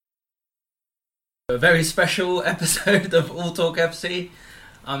A very special episode of All Talk FC.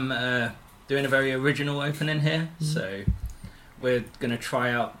 I'm doing a very original opening here, so we're going to try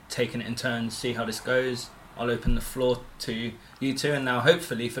out taking it in turns, see how this goes. I'll open the floor to you two, and now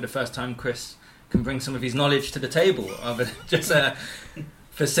hopefully for the first time Chris can bring some of his knowledge to the table, other than just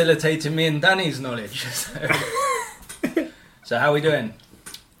facilitating me and Danny's knowledge. So how are we doing?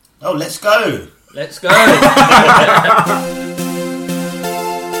 Oh, let's go! Let's go!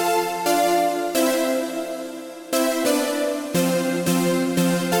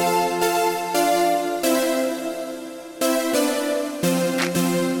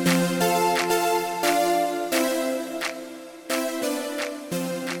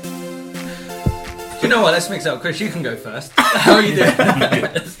 You know what? Let's mix it up. Chris, you can go first. How are you doing?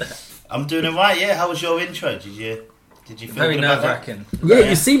 I'm doing it right. Yeah. How was your intro? Did you feel Very good about that? nerve-wracking. Yeah,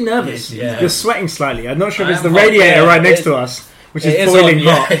 you seem nervous. Yeah. You're sweating slightly. I'm not sure if it's I the am hot, radiator yeah, right it next is. to us, which It is is boiling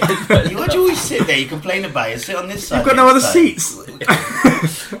on, hot. yeah. Why do you always sit there? You complain about it. Sit on this side. You've got no other next time.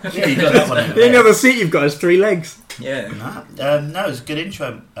 seats. Yeah, you got that one over The only there. other seat you've got is 3 legs. Yeah. No, it was a good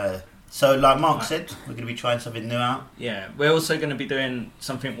intro. So, like Mark said, we're going to be trying something new out. Yeah, we're also going to be doing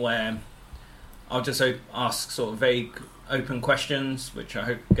something where I'll just ask sort of vague, open questions, which I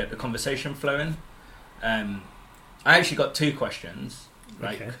hope get the conversation flowing. I actually got 2 questions.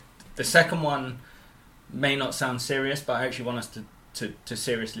 Like Okay. the second one may not sound serious, but I actually want us to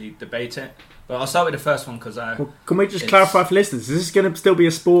seriously debate it. But I'll start with the first one because Well, can we just It's- clarify for listeners? Is this going to still be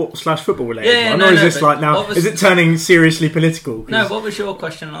a sport/football related Yeah, one? no, or is no, this but like now, what was- is it turning seriously political? 'Cause No, what was your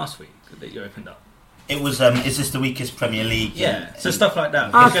question last week that you opened up? It was, is this the weakest Premier League? Yeah, so stuff like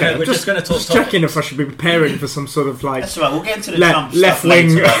that. Okay, We're just going to talk just topics. checking if I should be preparing for some sort of like That's all right. We'll get into the Le- Trump left stuff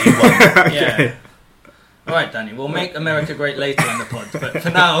later. wing. Like you want. Okay. Yeah. All right, Danny. We'll make America great later in the pod, but for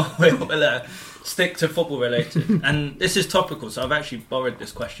now we'll stick to football related. And this is topical, so I've actually borrowed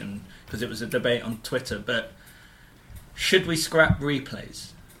this question because it was a debate on Twitter. But should we scrap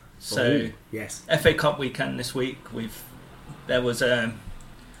replays? So Ooh, yes. FA Cup weekend this week. There was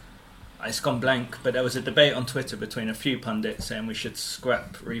it's gone blank, but there was a debate on Twitter between a few pundits saying we should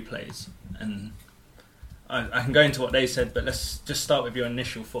scrap replays, and I can go into what they said, but let's just start with your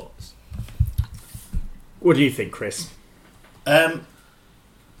initial thoughts. What do you think, Chris?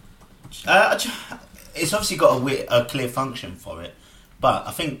 It's obviously got a clear function for it, but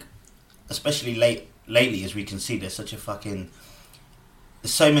I think, especially lately, as we can see, there's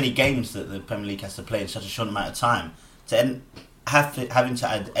so many games that the Premier League has to play in such a short amount of time. Having to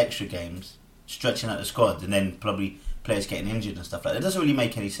add extra games, stretching out the squad, and then probably players getting injured and stuff like that, it doesn't really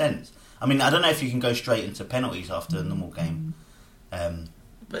make any sense. I mean, I don't know if you can go straight into penalties after a normal game, But and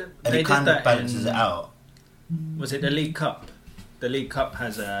they it kind did of that balances it out. Was it the League Cup? The League Cup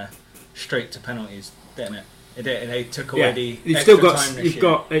has straight to penalties, didn't it? They took away the you've extra still got time this you've year.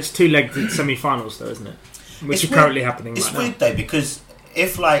 got it's 2-legged semi-finals though, isn't it? Which It's is weird. currently happening It's right now. weird though, because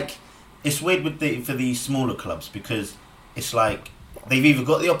if it's weird for these smaller clubs, because it's like they've either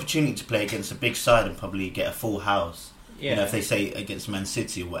got the opportunity to play against a big side and probably get a full house, Yeah. you know, if they say against Man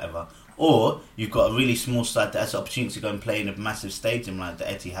City or whatever, or you've got a really small side that has the opportunity to go and play in a massive stadium like the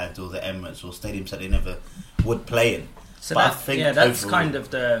Etihad or the Emirates or stadiums that they never would play in. So But I that, think that's overall- kind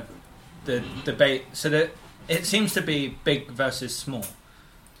of the debate. So that it seems to be big versus small.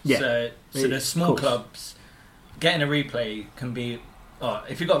 Yeah. So Of the small course. clubs getting a replay can be. Oh,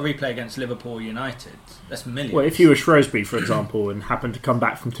 if you've got a replay against Liverpool or United, that's millions. Well, if you were Shrewsbury, for example, and happened to come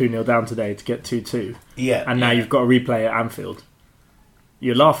back from 2-0 down today to get 2-2, Yeah. and now Yeah. you've got a replay at Anfield,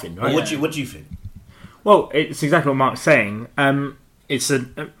 you're laughing, right? Well, Yeah. what do you think? Well, it's exactly what Mark's saying. It's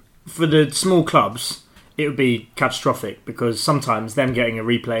for the small clubs, it would be catastrophic because sometimes them getting a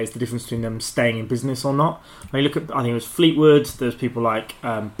replay is the difference between them staying in business or not. When you look at, I think it was Fleetwood. There's people like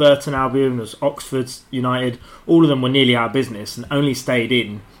Burton Albion. There's Oxford United. All of them were nearly out of business and only stayed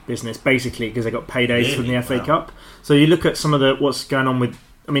in business basically because they got paydays from the Really? FA Wow. Cup. So you look at some of what's going on with.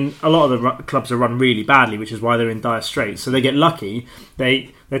 I mean, a lot of the clubs are run really badly, which is why they're in dire straits. So they get lucky.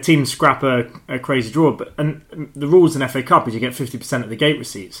 Their teams scrap a crazy draw. And the rules in FA Cup is you get 50% of the gate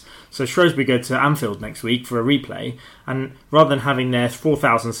receipts. So Shrewsbury go to Anfield next week for a replay. And rather than having their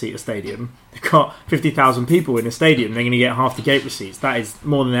 4,000-seater stadium, they've got 50,000 people in a stadium. They're going to get half the gate receipts. That is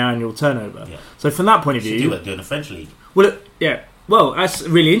more than their annual turnover. Yeah. So from that point of You view... do it doing the French league. Well, yeah. Well, that's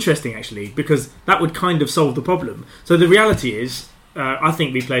really interesting, actually, because that would kind of solve the problem. So the reality is, I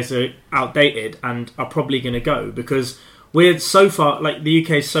think replays are outdated and are probably going to go because we're so far, like the UK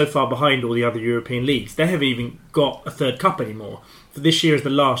is so far behind all the other European leagues. They haven't even got a third cup anymore. This year is the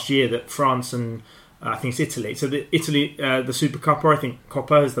last year that France and I think it's Italy. So the Super Coppa, I think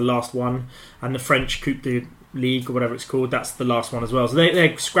Coppa is the last one, and the French Coupe League or whatever it's called, that's the last one as well. So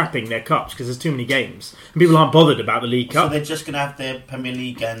they're scrapping their cups because there's too many games. And people aren't bothered about the League Cup. So they're just going to have their Premier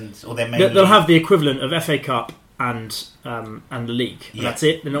League or their main They'll league. have the equivalent of FA Cup and the league. And that's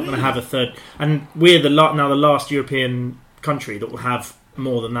it. They're not going to have a third. And we're the last European country that will have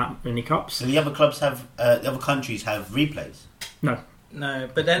more than that many cups. So the other clubs have, the other countries have replays. No,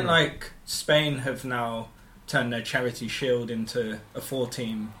 but then like Spain have now turned their Charity Shield into a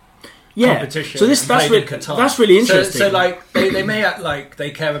 4-team competition. So that's really interesting. So like they may act like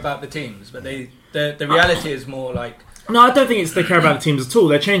they care about the teams, but the reality is more like. No, I don't think they care about the teams at all.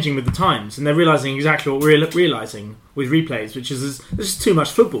 They're changing with the times, and they're realising exactly what we're realising with replays, which is there's just too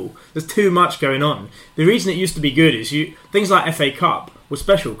much football. There's too much going on. The reason it used to be good is things like FA Cup were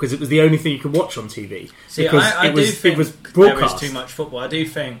special because it was the only thing you could watch on TV. See, I do think it was there is broadcast. too much football. I do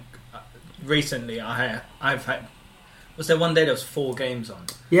think recently I've had. Was there one day there was 4 games on?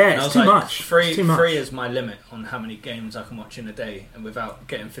 Yeah, and it's I too was like, much. Three is my limit on how many games I can watch in a day, and without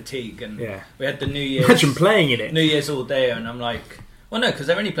getting fatigue. And we had the New Year's. Imagine playing in it. New Year's all day, and I'm like, well, no, because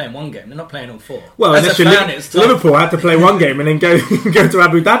they're only playing one game. They're not playing all 4. Well, as a fan, it's tough. Liverpool had to play one game and then go to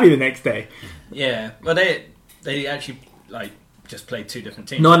Abu Dhabi the next day. Yeah, but they actually like just played 2 different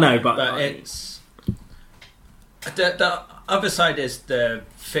teams. No, I know, but it's the other side is the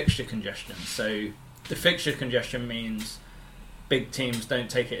fixture congestion. So the fixture congestion means big teams don't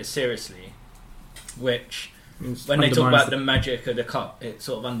take it as seriously, which when they talk about the magic of the cup, it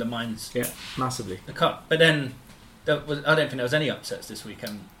sort of undermines massively the cup. But then I don't think there was any upsets this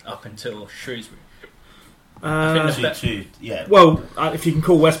weekend up until Shrewsbury. Yeah. Well, if you can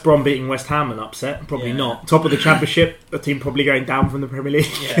call West Brom beating West Ham an upset, probably not. Top of the Championship, a team probably going down from the Premier League.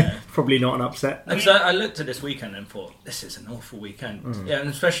 Yeah. Probably not an upset. Because I looked at this weekend and thought, this is an awful weekend. Yeah, and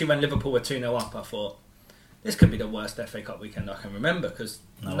especially when Liverpool were 2-0 up, I thought, this could be the worst FA Cup weekend I can remember because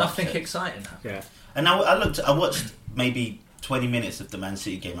nothing exciting happened. Yeah. And now I watched maybe 20 minutes of the Man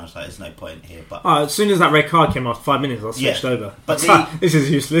City game. I was like, there's no point here. But as soon as that red card came after 5 minutes, I switched over. But this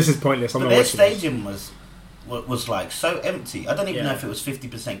is useless. This is pointless. I'm not their watching stadium was like so empty. I don't even know if it was 50%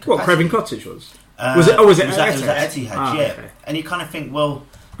 capacity. What Craven Cottage was? Was it at Etihad? Okay. And you kind of think, well,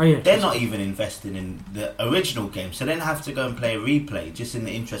 they're not even investing in the original game, so then have to go and play a replay just in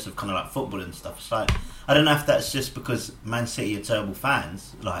the interest of kind of like football and stuff. It's like, I don't know if that's just because Man City are terrible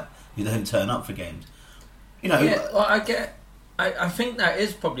fans, like who don't turn up for games. You know. Yeah, well, I think that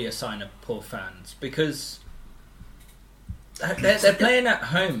is probably a sign of poor fans because they're playing at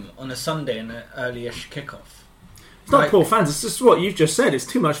home on a Sunday in an early-ish kickoff. It's not poor fans, it's just what you've just said. It's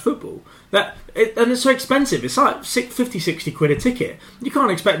too much football. And it's so expensive. It's like 50, 60 quid a ticket. You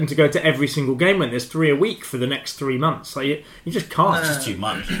can't expect them to go to every single game when there's 3 a week for the next 3 months. Like you just can't. It's just too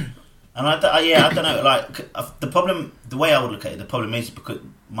much. And I don't know. Like the problem, the way I would look at it, the problem is because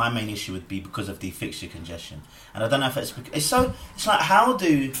my main issue would be because of the fixture congestion. And I don't know if it's like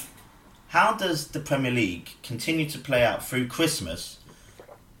how does the Premier League continue to play out through Christmas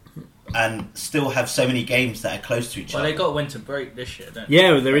and still have so many games that are close to each other? Well, they got a winter break this year, don't they?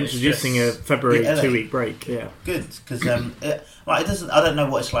 Yeah, they're introducing a February 2-week break. Yeah, good because it doesn't. I don't know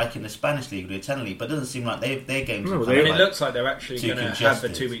what it's like in the Spanish league or the Italian league, but it doesn't seem like their games. It looks like they're actually going to have a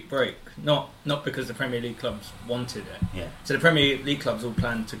 2-week break, not because the Premier League clubs wanted it. Yeah. So the Premier League clubs all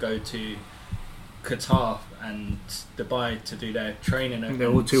plan to go to Qatar and Dubai to do their training. They're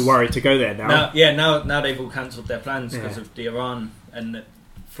all too worried to go there now. Now they've all cancelled their plans because of the Iran and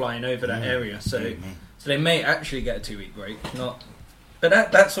flying over that area. So they may actually get a 2-week break. But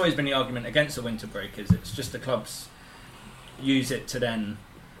that's always been the argument against the winter break. Is it's just the clubs use it to then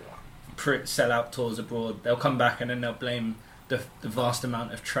sell out tours abroad. They'll come back and then they'll blame the vast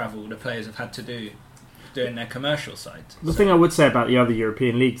amount of travel the players have had to do doing their commercial side. The thing I would say about the other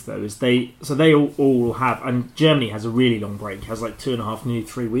European leagues though is they all have, and Germany has a really long break, it has like 2.5, nearly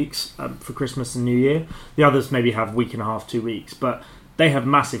 3 weeks for Christmas and New Year. The others maybe have 1.5, 2 weeks, but they have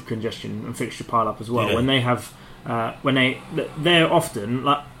massive congestion and fixture pile up as well. Yeah. When they have, they're often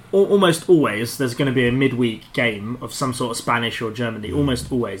like almost always there's going to be a midweek game of some sort of Spanish or German league,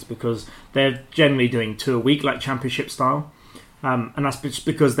 almost always, because they're generally doing 2 a week, like Championship style. And that's just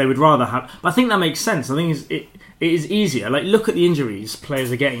because they would rather have. But I think that makes sense. I think it is easier. Like, look at the injuries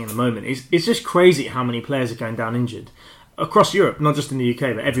players are getting at the moment. It's just crazy how many players are going down injured across Europe, not just in the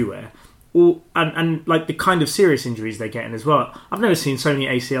UK but everywhere. And like the kind of serious injuries they're getting as well. I've never seen so many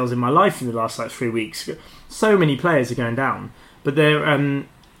ACLs in my life in the last 3 weeks. So many players are going down. But they're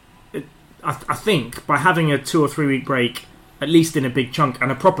I think by having a 2 or 3 week break, at least in a big chunk,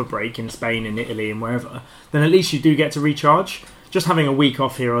 and a proper break in Spain and Italy and wherever, then at least you do get to recharge. Just having a week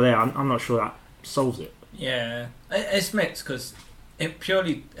off here or there, I'm not sure that solves it. Yeah, it's mixed because it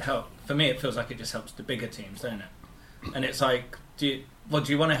purely helped. for me, it feels like it just helps the bigger teams, don't it? And it's like, do you want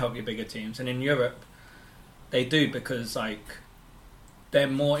to help your bigger teams? And in Europe, they do, because like they're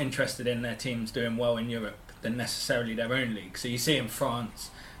more interested in their teams doing well in Europe than necessarily their own league. So you see in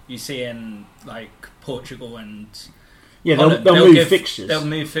France, you see in like Portugal and Holland, they'll move fixtures. They'll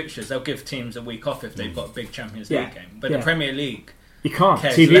move fixtures. They'll give teams a week off if they've got a big Champions League game. But the Premier League, you can't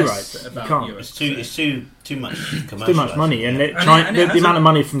cares TV less rights. About you can't. Europe, It's too much. It's too much money, and the amount of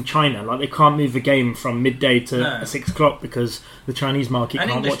money from China, like they can't move the game from midday to 6 o'clock because the Chinese market can't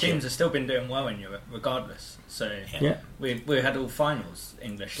English watch it. teams have still been doing well in Europe, regardless. So we had all finals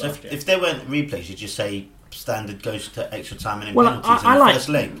English last year. If there weren't replays, you'd just say standard goes to extra time and in Well, penalties I in the like first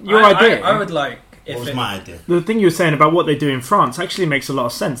leg. your idea. I would like. What was my idea? The thing you were saying about what they do in France actually makes a lot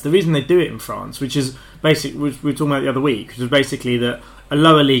of sense. The reason they do it in France, which is basic, which we were talking about the other week, which is basically that a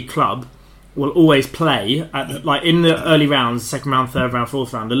lower league club will always play at, like in the early rounds, second round, third round,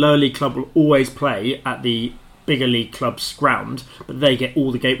 fourth round. The lower league club will always play at the bigger league club's ground, but they get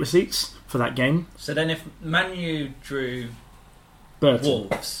all the gate receipts for that game. So then, if Man U drew Burton.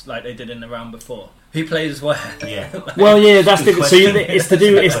 Wolves like they did in the round before, who plays where? Yeah. Well, yeah, that's different. So question. it's to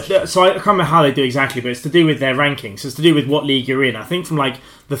do. So I can't remember how they do exactly, but it's to do with their rankings. So it's to do with what league you're in. I think from like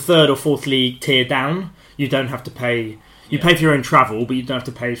the third or fourth league tier down, you don't have to pay. You pay for your own travel, but you don't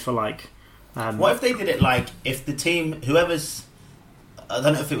have to pay for like. What if they did it like if the team, whoever's, I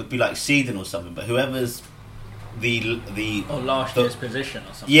don't know if it would be like seeding or something, but whoever's or last year's position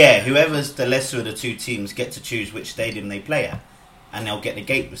or something. Yeah, whoever's the lesser of the two teams get to choose which stadium they play at, and they'll get the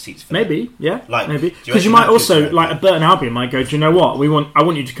gate receipts for maybe, that. yeah, like maybe because you might also like a Burton Albion might go. Do you know what I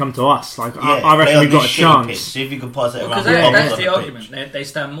want you to come to us? Like I reckon we've got a chance. Pitch, see if you can pass it around. Because that's the argument. They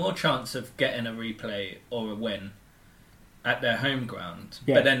stand more chance of getting a replay or a win at their home ground,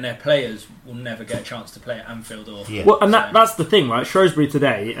 but then their players will never get a chance to play at Anfield or. Yeah. Well, and that's the thing, right? Shrewsbury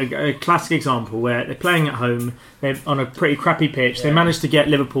today, a classic example where they're playing at home, they're on a pretty crappy pitch. Yeah. They managed to get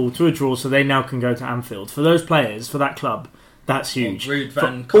Liverpool to a draw, so they now can go to Anfield. For those players, for that club, that's huge. Ruud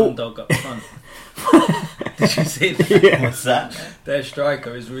van Kumdog up front. Did you see that? Yeah. What's that? Their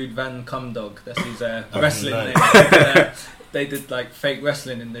striker is Ruud van Kumdog. That's his wrestling name. They did like fake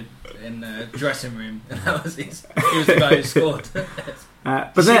wrestling in the dressing room, and he was the guy who scored.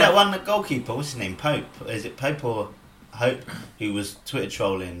 But see that one, the goalkeeper, what's his name? Pope? Is it Pope or Hope? Who was Twitter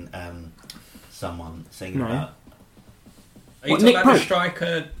trolling someone saying about. Are you talking about the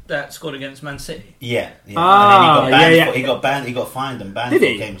striker that scored against Man City? Yeah. Ah, and then he got banned. He got fined and banned for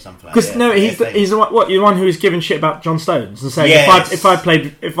a game or something like that. Because no, he's the one who was giving shit about John Stones and saying if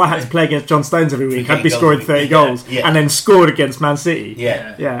I had to play against John Stones every week, I'd be scoring 30 goals, and then scored against Man City.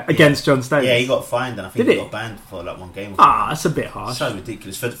 Yeah, against John Stones. Yeah, he got fined and I think he got banned for like one game. That's a bit harsh. So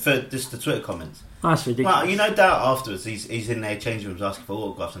ridiculous for just the Twitter comments. That's ridiculous. Well, you no doubt afterwards he's in their changing rooms asking for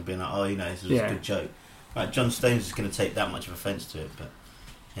autographs and being like, oh, this is a good joke. Right, John Stones is going to take that much of offence to it, but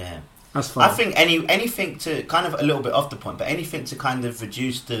yeah, that's fine. I think anything to kind of a little bit off the point, but anything to kind of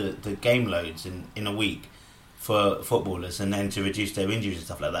reduce the game loads in a week for footballers, and then to reduce their injuries and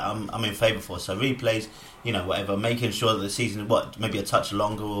stuff like that. I'm in favour for. So replays, whatever, making sure that the season maybe a touch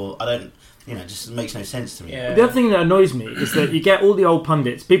longer, or I don't. Just makes no sense to me. Yeah. The other thing that annoys me is that you get all the old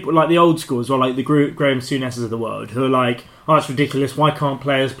pundits, people like the old schools, or like the Graham Souness's of the world, who are like, "Oh, it's ridiculous. Why can't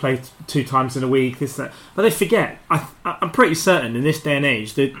players play 2 times in a week?" This, that. But they forget. I'm pretty certain in this day and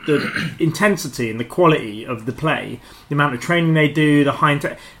age, the intensity and the quality of the play, the amount of training they do, the high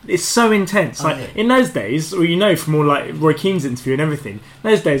it's so intense. In those days, from all like Roy Keane's interview and everything, in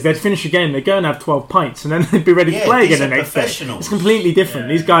those days they'd finish a game, they'd go and have 12 pints, and then they'd be ready to play again the next day. It's completely different.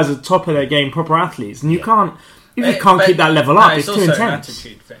 These guys are top of their game, proper athletes, and you can't keep that level up. It's too intense. An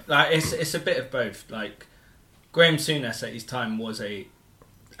attitude thing. Like it's a bit of both. Like Graham Souness at his time was a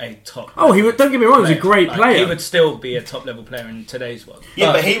top. Oh, don't get me wrong, he was a great player. He would still be a top level player in today's world.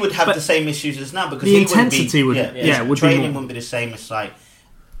 Yeah, but he would have the same issues as now because the intensity would training wouldn't be the same as like.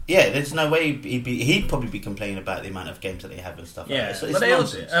 Yeah, there's no way he'd probably be complaining about the amount of games that they have and stuff. Yeah, like that. So but they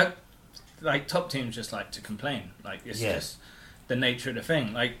also like top teams just like to complain. Like it's just the nature of the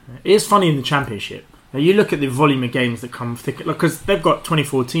thing. Like it is funny in the Championship. Now you look at the volume of games that come thick because they've got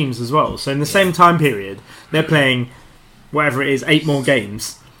 24 teams as well. So in the same time period, they're playing whatever it is, 8 more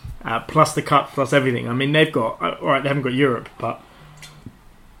games. Plus the cup, plus everything. I mean, they've got... Alright, they haven't got Europe, but...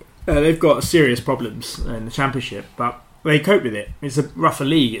 they've got serious problems in the Championship, but they cope with it. It's a rougher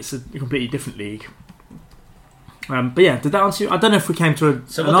league. It's a completely different league. But yeah, did that answer you? I don't know if we came to an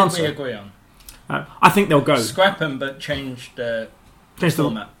answer. So what did we agree on? I think they'll go. Scrap them, but change the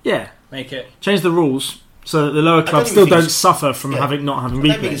format. Yeah. Make it... Change the rules so that the lower clubs still don't suffer from not having replays. I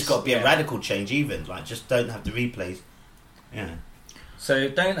don't think it's got to be a radical change even. Like, just don't have the replays. Yeah. So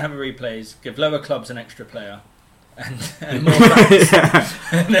don't have a replays. Give lower clubs an extra player. And more fans.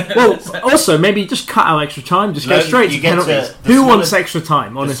 Well, also maybe just cut out extra time. Just go straight to penalties. Who wants extra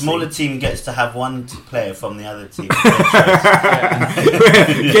time? Honestly, the smaller team gets to have one player from the other team.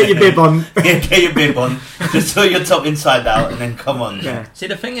 Get your bib on. Get your bib on. Just so you're top inside out, and then come on. Yeah. See,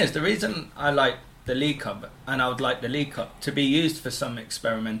 the thing is, the reason I like the League Cup, and I would like the League Cup to be used for some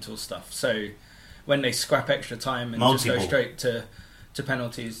experimental stuff. So when they scrap extra time and just go straight to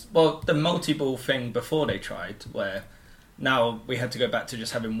penalties. Well, the multi-ball thing before they tried, where now we had to go back to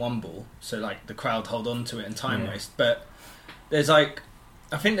just having one ball, so like the crowd hold on to it and time waste. But there's like,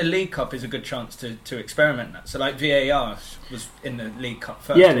 I think the League Cup is a good chance to experiment that. So like VAR was in the League Cup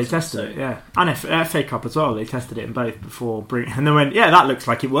first. Yeah, they tested it, yeah. And FA Cup as well, they tested it in both before bringing, and they went, yeah, that looks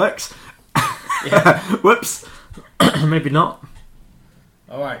like it works. Whoops. Maybe not.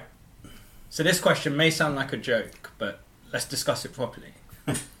 Alright. So this question may sound like a joke, but let's discuss it properly.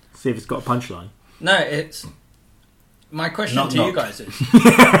 See if it's got a punchline. No, it's... My question you guys is...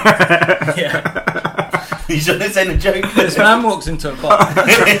 Yeah. You sure this ain't a joke? This man walks into a bar.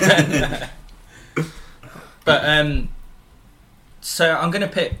 But, so I'm going to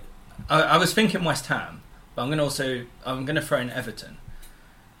pick... I was thinking West Ham, but I'm going to throw in Everton.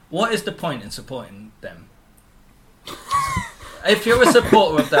 What is the point in supporting them? If you're a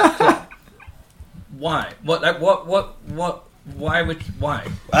supporter of that club, why? Why?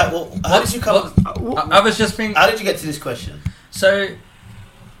 How did you come? I was just thinking. How did you get to this question? So,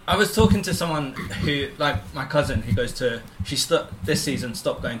 I was talking to someone who, like my cousin, who goes to. This season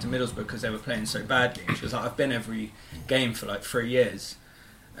stopped going to Middlesbrough because they were playing so badly. And she was like, "I've been every game for like 3 years,"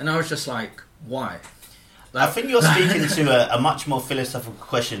 and I was just like, "Why?" I think you're speaking to a much more philosophical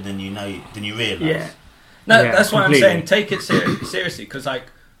question than you realise. Yeah. No, that's why I'm saying take it seriously, because like.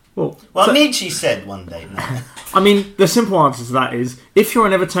 Well, Nietzsche said one day. No. I mean, the simple answer to that is, if you're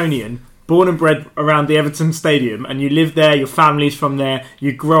an Evertonian, born and bred around the Everton Stadium, and you live there, your family's from there,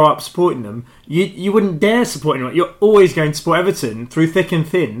 you grow up supporting them, you wouldn't dare support anyone. You're always going to support Everton through thick and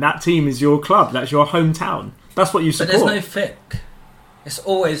thin. That team is your club. That's your hometown. That's what you support. But there's no thick. It's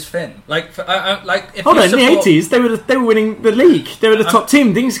always thin. Like, if hold on, in the 80s, they were winning the league. They were the top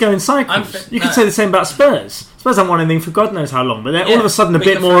team. Things go in cycles. You could say the same about Spurs. Spurs haven't won anything for God knows how long, but they're all of a sudden a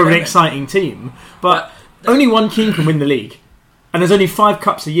bit more of an exciting team. But only one team can win the league, and there's only 5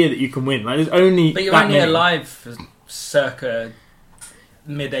 cups a year that you can win. Like, there's only. But you're only alive for circa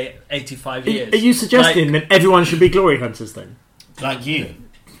mid 85 years. Are you suggesting that everyone should be glory hunters then? Like you?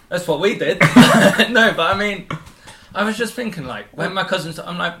 That's what we did. No, but I mean. I was just thinking, like, when my cousins,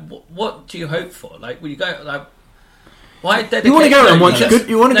 I'm like, what do you hope for? Like, will you go, like, why dedicate? You want to go and watch good.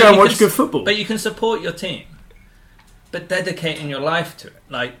 You want to go and watch good football, but you can support your team. But dedicating your life to it,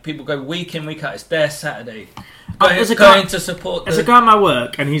 like people go week in, week out. It's their Saturday. There's a guy at my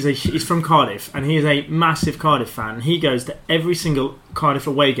work, and he's from Cardiff, and he is a massive Cardiff fan. He goes to every single Cardiff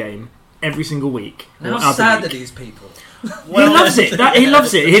away game every single week. How sad are these people? Well, he loves it. He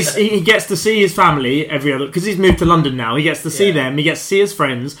loves it. He gets to see his family every other, because he's moved to London now. He gets to see them. He gets to see his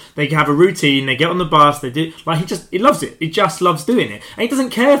friends. They have a routine. They get on the bus. They do he loves it. He just loves doing it, and he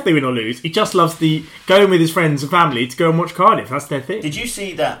doesn't care if they win or lose. He just loves going with his friends and family to go and watch Cardiff. That's their thing. Did you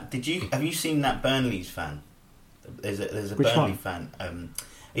see that? Have you seen that Burnley's fan? There's a Which Burnley one? fan.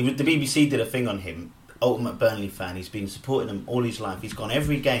 The BBC did a thing on him. Ultimate Burnley fan. He's been supporting them all his life. He's gone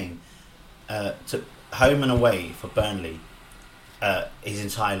every game to home and away for Burnley his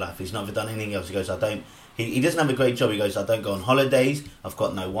entire life. He's never done anything else. He goes, he doesn't have a great job. He goes, I don't go on holidays. I've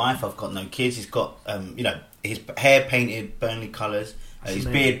got no wife. I've got no kids. He's got his hair painted Burnley colours, his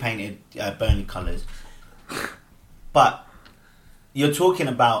beard painted Burnley colours. But you're talking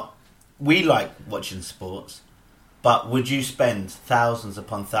about, we like watching sports, but would you spend thousands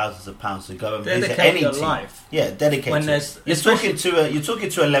upon thousands of pounds to go and visit any team? Life. Yeah, dedicate. When you're talking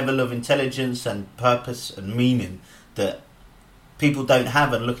to a level of intelligence and purpose and meaning that people don't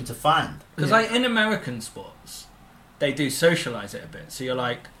have and looking to find. Because like in American sports, they do socialise it a bit. So you're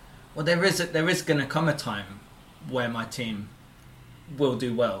like, well, there is going to come a time where my team will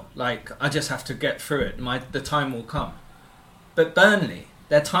do well. Like I just have to get through it. The time will come. But Burnley,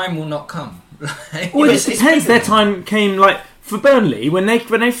 their time will not come. Well, it depends. Their time came, like, for Burnley, when they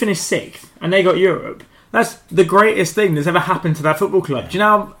finished 6th and they got Europe. That's the greatest thing that's ever happened to that football club. Do you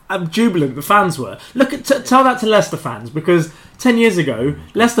know how jubilant the fans were? Tell that to Leicester fans, because 10 years ago,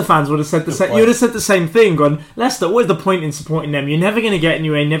 Leicester fans would have said the same. You would have said the same thing. Gone, Leicester, what is the point in supporting them? You're never going to get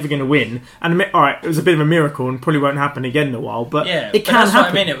anywhere. You're never going to win. And all right, it was a bit of a miracle, and probably won't happen again in a while. But it can happen. What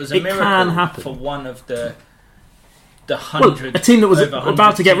I mean, it was a miracle for one of the the 100. A team that was over 100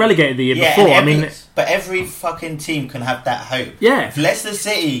 about to get teams. relegated the year Yeah, before. and I mean, but every fucking team can have that hope. Yeah. If Leicester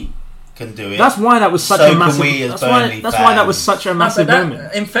City can do it, that's why that was such so a can massive. we as That's why Burnley that was fans. such a No, massive but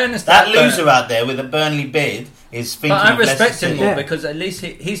moment. in fairness, that loser out there with a Burnley bid is thinking. But I of Leicester respect him City. more Yeah. because at least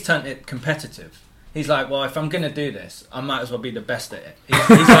he's turned it competitive. He's like, well, if I'm going to do this, I might as well be the best at it.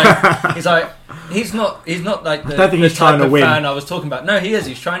 He's not like the, I don't think the he's trying type to of win. fan I was talking about. No, he is.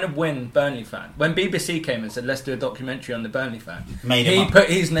 He's trying to win Burnley fan. When BBC came and said, let's do a documentary on the Burnley fan, Made him he up. put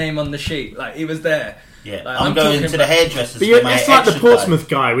his name on the sheet. Like, he was there. Yeah, Like, I'm going talking to the about- hairdressers. But for my it's like the extra Portsmouth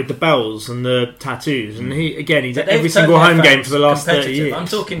guy with the bells and the tattoos, and he's But at they've every turned single their home game fans for the last 30 competitive. years. I'm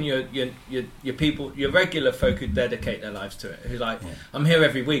talking your people, your regular folk who dedicate their lives to it. Who like, Yeah. I'm here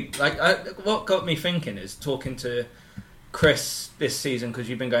every week. Like, what got me thinking is talking to Chris this season because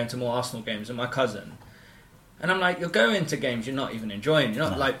you've been going to more Arsenal games and my cousin. And I'm like, you're going to games you're not even enjoying. You're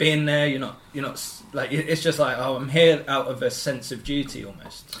not No. like being there. You're not like. It's just like, oh, I'm here out of a sense of duty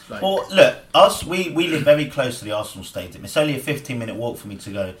almost. Like, Well, look, us we live very close to the Arsenal Stadium. It's only a 15-minute walk for me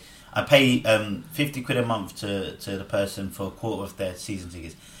to go. I pay 50 quid a month to the person for a quarter of their season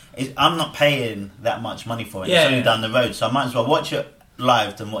tickets. I'm not paying that much money for it. Yeah, it's only yeah. down the road, so I might as well watch it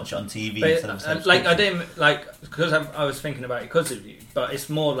live than watch it on TV instead of but, like I didn't like because I was thinking about it because of you, but it's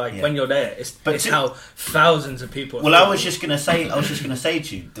more like Yeah. when you're there, it's But how thousands of people. Well, I was just gonna say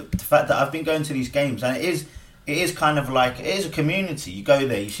to you the fact that I've been going to these games, and it is kind of like it is a community. You go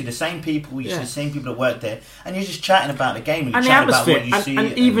there, you see the same people, you see Yeah. the same people that work there, and you're just chatting about the game and, and you're the chatting about atmosphere, what you see.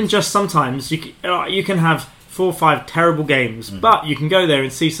 and even just sometimes you can have 4 or 5 terrible games, but you can go there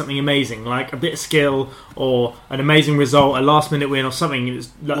and see something amazing, like a bit of skill or an amazing result, a last minute win or something. It's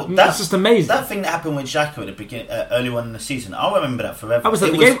that's just amazing. That thing that happened with Xhaka at the beginning, early on in the season, I'll remember that forever. I was at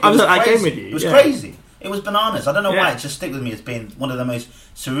It the game. I was at that crazy. game with you. It was yeah. crazy. It was bananas. I don't know why Yeah. it just stick with me as being one of the most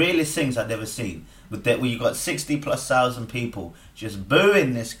surrealist things I've ever seen. With that, where you got 60,000+ people just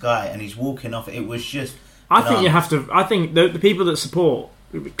booing this guy and he's walking off. It was just. I think you have to. I think the people that support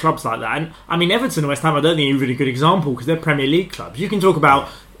clubs like that, and I mean Everton and West Ham, I don't think are a really good example because they're Premier League clubs. You can talk about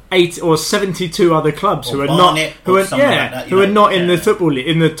 8 or 72 other clubs Or who are Barnet not, who or are something like that, you who are know, not in yeah. the football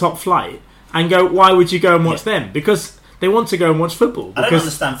in the top flight, and go, why would you go and watch them? Because they want to go and watch football. I don't Because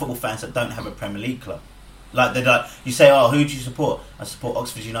understand football fans that don't have a Premier League club. Like they're like, you say, oh, who do you support? I support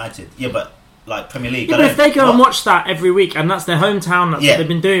Oxford United. Yeah, but like Premier League. yeah, I but don't- if they go and what? watch that every week, and that's their hometown, that's Yeah. what they've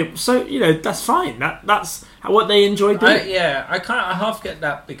been doing. So that's fine. That's what they enjoy doing. I half get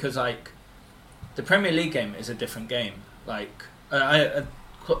that because like the Premier League game is a different game. Like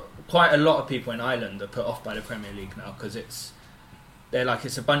quite a lot of people in Ireland are put off by the Premier League now because it's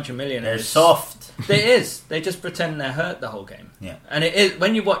a bunch of They're millionaires. soft. It is. They just pretend they're hurt the whole game. Yeah. And it is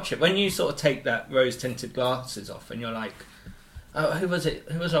when you watch it, when you sort of take that rose tinted glasses off, and you're like, oh, who was it?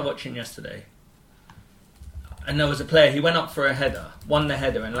 Who was I watching yesterday? And there was a player. He went up for a header, won the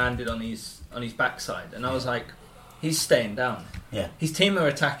header, and landed on his backside. And I was like, he's staying down. Yeah. His team are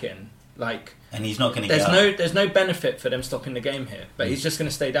attacking. Like And he's not going to get up. there's no benefit for them stopping the game here, but he's just going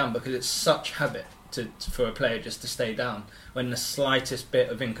to stay down because it's such habit for a player just to stay down when the slightest bit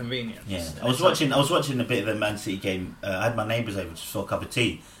of inconvenience. Yeah, And I was it's like- watching a bit of the Man City game. I had my neighbours over just for a cup of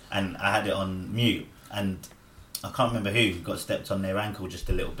tea, and I had it on mute. And I can't remember who got stepped on their ankle just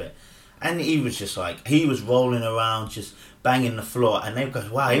a little bit, and he was just like he was rolling around, just banging the floor. And they go,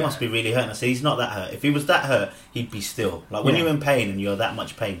 "Wow, he must be really hurt." And I said, "He's not that hurt. If he was that hurt, he'd be still. Like when Yeah. you're in pain and you're that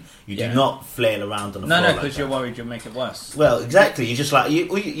much pain, you Yeah. do not flail around on the No, floor." because like you're that. worried you'll make it worse. Well, exactly. You're just like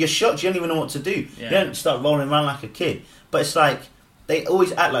you're shocked. You don't even know what to do. Yeah. You don't start rolling around like a kid. But it's like they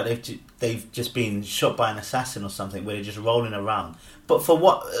always act like they've just been shot by an assassin or something, where they're just rolling around. But for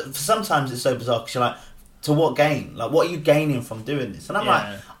what? Sometimes it's so bizarre because you're like, to what gain? Like, what are you gaining from doing this? And I'm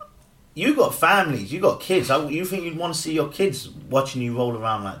like, you got families, you got kids. You think you'd want to see your kids watching you roll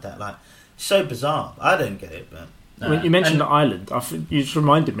around like that? Like, it's so bizarre. I don't get it, but. When you mentioned Ireland, you just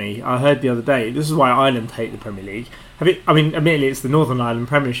reminded me. I heard the other day. This is why Ireland hate the Premier League. Admittedly, it's the Northern Ireland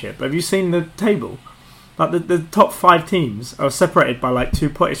Premiership. Have you seen the table? Like the top 5 teams are separated by like 2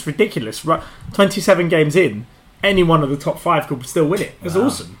 points. It's ridiculous. 27 games in, any one of the top 5 could still win it. It's Wow.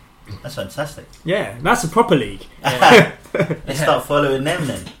 awesome. That's fantastic. Yeah, that's a proper league. Let's start following them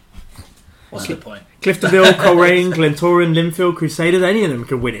then. What's the point? Cliftonville, Coleraine, Glentoran, Linfield, Crusaders, any of them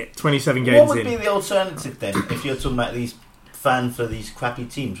could win it. 27 games What would in. be the alternative then, if you're talking about these fans for these crappy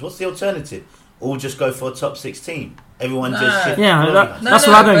teams? What's the alternative? All just go for a top 6 team. Everyone just Nah. shift Yeah, forward. that's No, what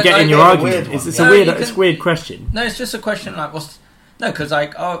I don't but get like in your a argument. weird It's one. No, a you it's a can- weird question. No, it's just a question like because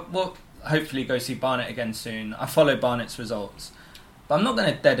like we'll hopefully go see Barnet again soon. I follow Barnet's results, but I'm not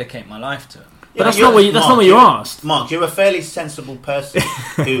going to dedicate my life to them. But that's not what you asked. Mark, you're a fairly sensible person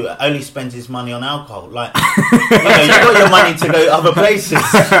who only spends his money on alcohol. Like, you got your money to go other places.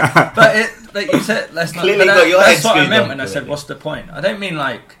 But like you said, that's not. Clearly That's what I screwed meant on, when I said, clearly. "What's the point?" I don't mean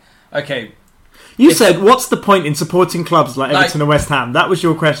like, okay. You said, "What's the point in supporting clubs like Everton and West Ham?" That was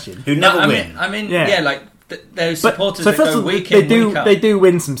your question. Who never I win. mean, Yeah. like there's supporters so that first go of all, week in, week out. they do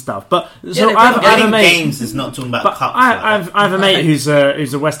win some stuff, but so they I have a Winning mate. games is not talking about But cups. I have a mate who's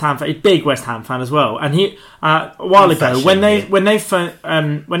a West Ham fan, a big West Ham fan as well, and he a while ago when they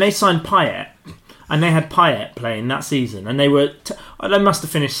signed Payet. And they had Payet playing that season, and they must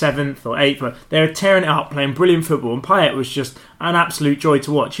have finished 7th or 8th, but they were tearing it up, playing brilliant football. And Payet was just an absolute joy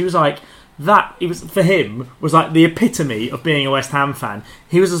to watch. He was like for him was like the epitome of being a West Ham fan.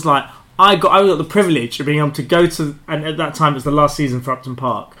 He was just like, I got the privilege of being able to go to, and at that time it was the last season for Upton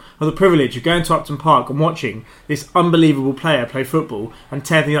Park. I had the privilege of going to Upton Park and watching this unbelievable player play football and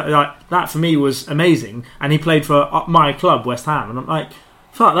tear things like that. For me was amazing, and he played for my club, West Ham, and I'm like,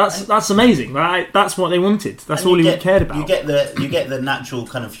 fuck, that's amazing. That's what they wanted. That's all he cared about. You get the natural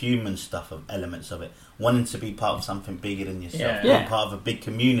kind of human stuff of elements of it, wanting to be part of something bigger than yourself, being part of a big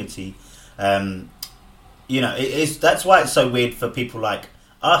community. That's why it's so weird for people like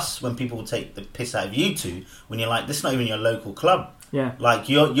us when people take the piss out of you two when you're like, this is not even your local club. Yeah, like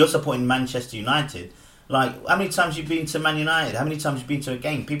you're supporting Manchester United. Like, how many times you've been to Man United? How many times you've been to a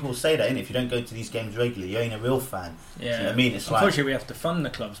game? People will say that, innit? If you don't go to these games regularly, you ain't a real fan. Yeah. Do you know what I mean? It's unfortunately, we have to fund the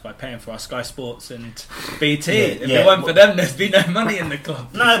clubs by paying for our Sky Sports and BT. If Yeah. it weren't for them, there'd be no money in the club.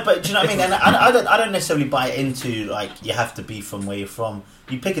 No, but do you know what I mean? And I don't necessarily buy into, like, you have to be from where you're from.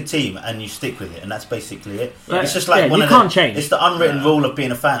 You pick a team and you stick with it, and that's basically it. It's just like you can't change. It's the unwritten rule of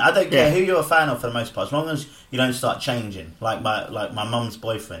being a fan. I don't care who you're a fan of for the most part, as long as you don't start changing. Like my mum's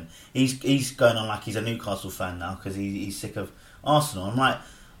boyfriend, he's going on like he's a Newcastle fan now because he's sick of Arsenal. I'm like,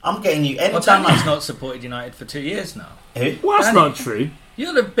 I'm getting you anytime. Danny's not supported United for 2 years now. Who? Well, that's Danny, not true.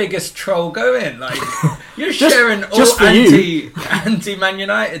 You're the biggest troll going. Like you're Just- sharing all just for anti Man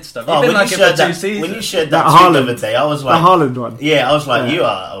United stuff. You've been like it for 2 seasons. When you shared that That tweet Haaland- the other day, I was The like, Haaland one. yeah, I was like,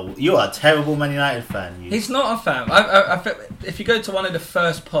 Yeah. you are a terrible Man United fan. He's not a fan. I feel, if you go to one of the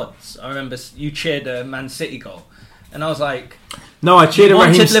first pods, I remember you cheered a Man City goal, and I was like, No, I cheered a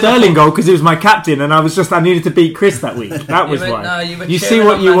wanted Raheem Sterling Liverpool- goal because he was my captain, and I needed to beat Chris that week. That was were- why. no, you were you see cheering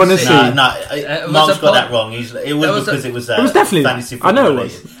what on you Man want to City. see. was Mark's a got that pod- wrong. It was because it was definitely fantasy that. I football. know it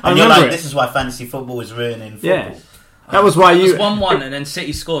was. related. I And you're remember like, it. this is why fantasy football is ruining football. Yeah. That was why It you. was 1-1, and then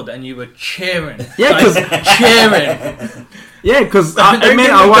City scored, and you were cheering. Yeah, 'cause- cheering. Yeah, because Don't it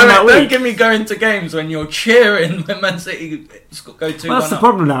meant I won that Don't week. give me going to games when you're cheering when Man City go 2-1 Well, that's the up.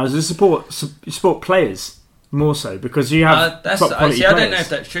 problem now. Is you support players more so because you have top quality see, I don't know players. if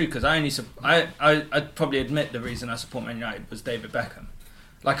that's true because I'd probably admit the reason I support Man United was David Beckham.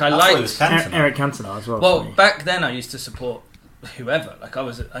 Like I thought it was liked. Cantona. Eric Cantona as well. Well, for me. back then I used to support whoever. Like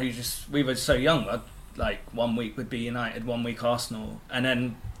we were so young. Like 1 week would be United, 1 week Arsenal, and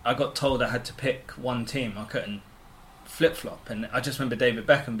then I got told I had to pick one team. I couldn't flip flop, and I just remember David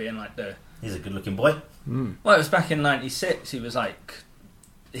Beckham being like He's a good-looking boy. Well, it was back in '96. He was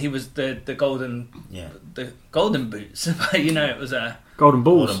the golden boots. It was a Golden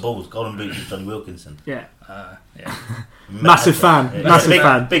Balls. Golden Boots with Johnny Wilkinson. Yeah. yeah. Massive fan. Yeah. Massive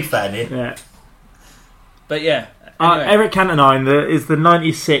fan. Big fan here. Yeah. But yeah. Anyway. Eric Cantona is the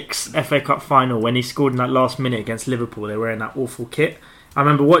 '96 FA Cup final when he scored in that last minute against Liverpool. They were wearing that awful kit. I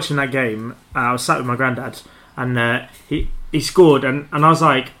remember watching that game. I was sat with my granddad, and he scored, and I was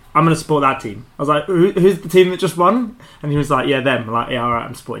like, I'm going to support that team. I was like, who's the team that just won? And he was like, yeah, them. I'm like, yeah, all right,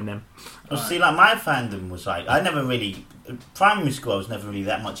 I'm supporting them. Well, see, like my fandom was like, I never really primary school. I was never really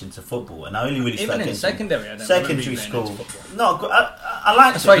that much into football, and I only really Even started in getting secondary, I don't secondary remember you school. being into football. No, I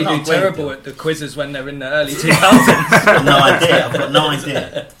liked That's it. why you but do not great, terrible though. at the quizzes when they're in the early 2000s. No idea. I've got no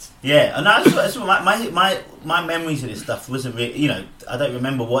idea. Yeah, and that's what my memories of this stuff wasn't really. I don't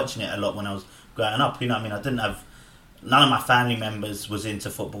remember watching it a lot when I was growing up. You know what I mean? I didn't have. None of my family members was into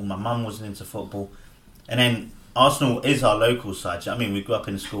football. My mum wasn't into football, and then Arsenal is our local side. I mean, we grew up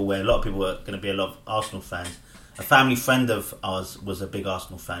in a school where a lot of people were going to be a lot of Arsenal fans. A family friend of ours was a big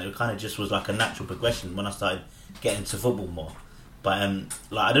Arsenal fan. It kind of just was like a natural progression when I started getting into football more. But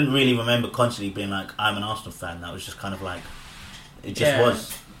I didn't really remember consciously being like, I'm an Arsenal fan. That was just kind of like it just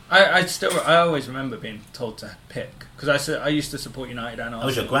was. I always remember being told to pick because I used to support United and Arsenal. That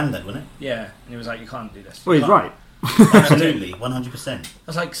was your granddad, wasn't it? Yeah, and he was like, you can't do this. Well, he's right. Absolutely, 100%. I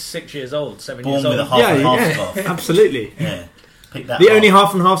was like 6 years old, 7 Born years old. with a half and half scarf. Absolutely. Yeah, pick that. The up. only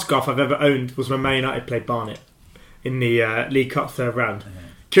half and half scarf I've ever owned was when Man United played Barnet in the League Cup third round.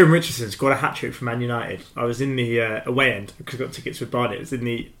 Kieran Richardson scored a hat-trick for Man United. I was in the away end, because I got tickets with Barnet. It was in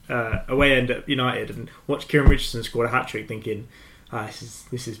the away end at United, and watched Kieran Richardson score a hat-trick thinking,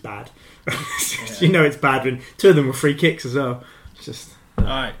 this is bad. You know it's bad when two of them were free kicks as well. It's just...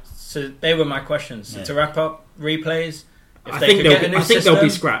 Alright, so they were my questions. So to wrap up, replays, I think they'll be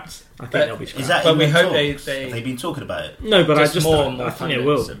scrapped. Is that but we hope talks? they Have they been talking about it? No, but I think they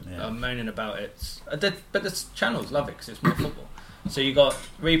will. Are moaning about it. But the channels love it because it's more football. So you got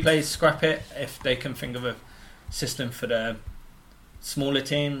replays, scrap it if they can think of a system for the smaller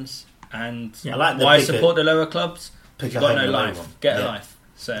teams, and I like why support the lower clubs? Pick You've got no life. Get a life.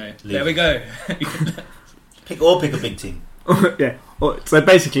 So there we go. pick a big team. Yeah. So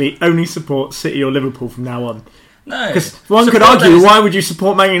basically, only support City or Liverpool from now on. No, because one could argue, why would you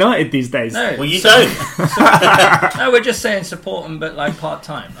support Man United these days? No, well, you don't. No, we're just saying support them, but like part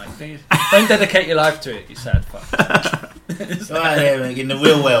time. Like, don't dedicate your life to it. You sad fuck. Right here in the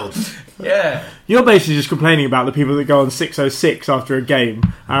real world. Yeah, you're basically just complaining about the people that go on 606 after a game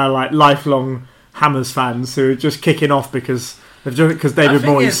and are like lifelong Hammers fans who are just kicking off because David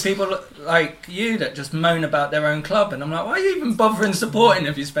Moyes. Is people like you that just moan about their own club, and I'm like, why are you even bothering supporting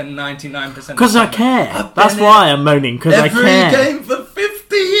if you spend 99%? Because I care. That's why I'm moaning. Because I care. Every game for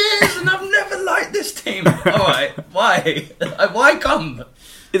 50 years, and I've never liked this team. All right, why? Why come?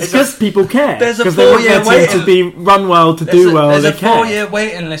 It's because people care. There's a 4-year waiting to be run well, to do well. There's a 4-year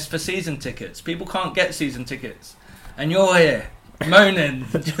waiting list for season tickets. People can't get season tickets, and you're here moaning.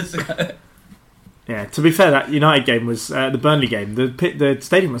 Yeah, to be fair, that United game was the Burnley game. The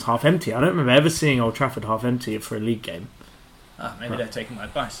stadium was half empty. I don't remember ever seeing Old Trafford half empty for a league game. Maybe they're taking my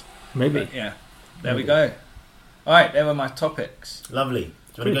advice. Maybe. But, yeah. There we go. All right, there were my topics. Lovely.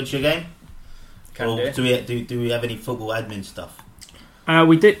 Do you want to go to your game? Can do we have any football admin stuff?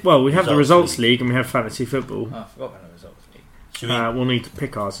 We did. Well, we have the Results League and we have Fantasy Football. Oh, I forgot about the Results League. We'll need to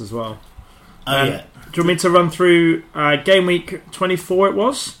pick ours as well. Oh, yeah. Do you want me to run through game week 24 it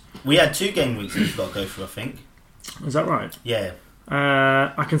was? We had 2 game weeks that we've got to go through, I think. Is that right? Yeah.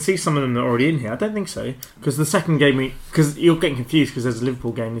 I can see some of them that are already in here. I don't think so. Because the second game week... Because you're getting confused because there's a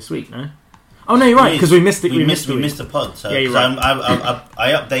Liverpool game this week, no? Oh, no, you're right, because we missed it. We missed the pod. So, yeah, you're right.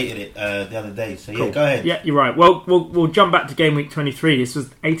 I updated it the other day. So, cool. Yeah, go ahead. Yeah, you're right. Well, we'll jump back to game week 23. This was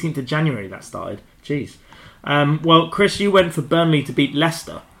 18th of January that started. Jeez. Well, Chris, you went for Burnley to beat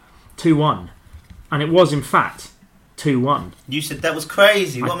Leicester 2-1. And it was, in fact... 2-1. You said that was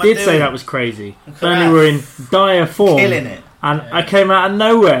crazy. What I did say that was crazy. Burnley were in dire form. Killing it. And I came out of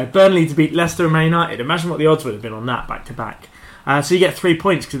nowhere. Burnley to beat Leicester and Man United. Imagine what the odds would have been on that back to back. So you get 3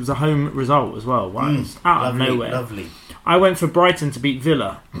 points because it was a home result as well. Wow. It was out of nowhere. Lovely. I went for Brighton to beat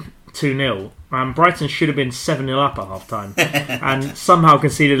Villa 2-0. Brighton should have been 7-0 up at half time. And somehow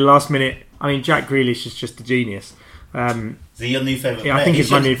conceded the last minute. I mean, Jack Grealish is just a genius. Is he your new favourite player? I think he's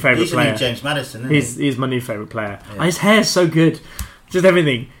my new favourite player. He's James Madison, isn't he? He's my new favourite player. Yeah. And his hair's so good. Just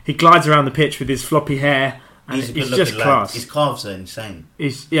everything. He glides around the pitch with his floppy hair. And he's just class. His calves are insane.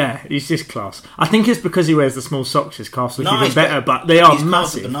 He's just class. I think it's because he wears the small socks. His calves look even better, but they are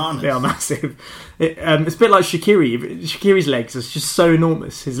massive. They are massive. It's a bit like Shaqiri. Shaqiri's legs are just so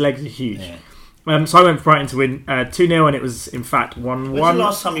enormous. His legs are huge. Yeah. So I went for Brighton to win 2-0, and it was in fact 1-1. When's the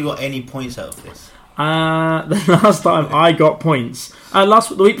last time you got any points out of this? The last time I got points,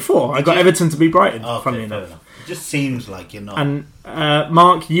 the week before, I got Everton to beat Brighton. Funnily enough. It just seems like you're not. And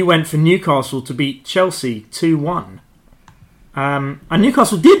Mark, you went for Newcastle to beat Chelsea 2-1. And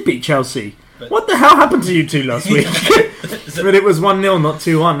Newcastle did beat Chelsea. What the hell happened to you two last week? But it was 1-0, not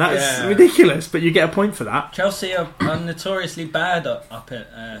 2-1. That's ridiculous. But you get a point for that. Chelsea are notoriously bad up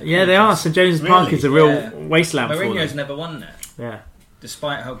at. They are. St James's Park is a real wasteland. Mourinho's never won there. Yeah.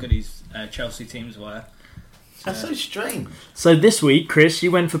 Despite how good his Chelsea teams were. That's so strange. So this week, Chris, you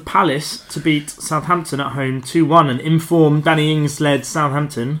went for Palace to beat Southampton at home 2-1. An informed Danny Ings-led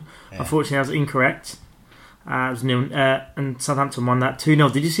Southampton. Yeah. Unfortunately, that was incorrect. It was and Southampton won that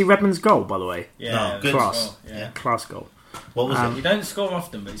 2-0. Did you see Redmond's goal, by the way? Yeah, good. Class. Class goal. What was it? He don't score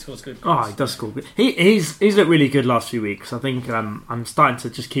often, but he scores good goals. Oh, he does score good. He's looked really good last few weeks. I think I'm starting to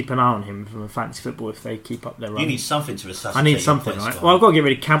just keep an eye on him from a fantasy football if they keep up their run. You need something to resuscitate. I need something, right? Well, I've got to get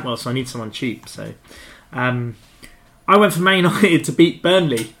rid of Campbell, so I need someone cheap. So, I went for Man United to beat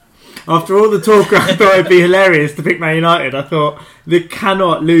Burnley. After all the talk, I thought it'd be hilarious to pick Man United. I thought they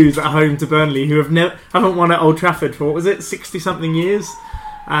cannot lose at home to Burnley, who haven't won at Old Trafford for 60-something years.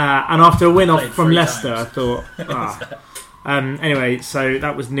 And after a win off from Leicester, I thought. Anyway, so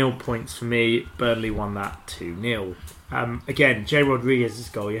that was 0 points for me. Burnley won that 2-0. Again, Jay Rodriguez's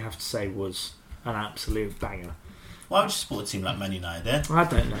goal, you have to say, was an absolute banger. Why would you support a team like Man United there? I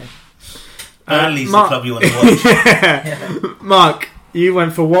don't know. Burnley's the club you want to watch. Mark, You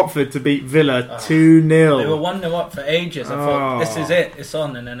went for Watford to beat Villa 2-0. They were 1-0 up for ages. I thought, this is it, it's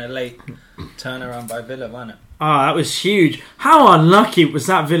on, and then a late turnaround by Villa, wasn't it? That was huge. How unlucky was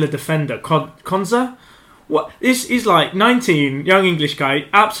that Villa defender, Konza? What? He's like 19, young English guy,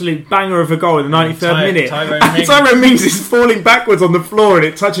 absolute banger of a goal in the 93rd minute. Tyrone Mings is falling backwards on the floor and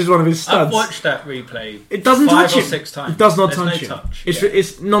it touches one of his studs. I've watched that replay. It doesn't touch him. 5 or 6 times. It does not There's touch no him. touch.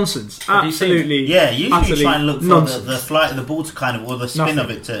 It's nonsense. Absolutely. Yeah, usually you try and look for nonsense. the flight of the ball to kind of, or the spin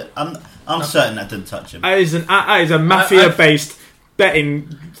of it to. I'm certain that didn't touch him. That is a mafia-based betting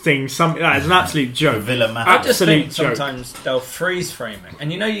thing. That is an absolute joke. Villa mafia. I just think joke. sometimes they'll freeze frame it,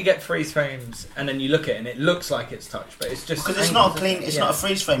 and you get freeze frames, and then you look at it and it looks like it's touched, but it's just because it's not clean. It's not a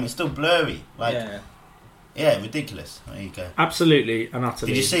freeze frame. It's still blurry. Yeah, ridiculous. There you go. Absolutely and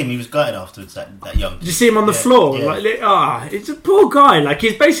utterly. Did you see him? He was gutted afterwards. That young. Did you see him on the floor? Yeah. It's a poor guy. Like,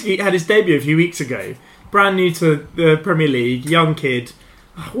 he's basically had his debut a few weeks ago. Brand new to the Premier League, young kid.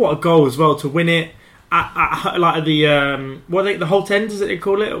 What a goal as well to win it. At the Holt End, is it they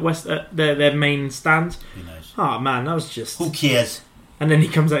call it? At West, their main stand. Who knows? Oh man, that was just. Who cares? And then he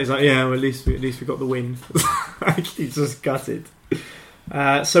comes out, he's like, "Yeah, well, at least we got the win." He's just gutted.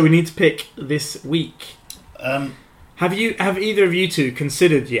 So we need to pick this week. Have either of you two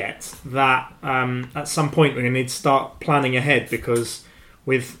considered yet that at some point we're going to need to start planning ahead, because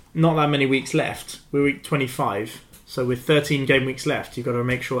with not that many weeks left, we're week 25, so with 13 game weeks left, you've got to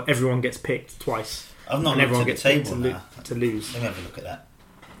make sure everyone gets picked twice. I've not looked at the table now. To lose. Let me have a look at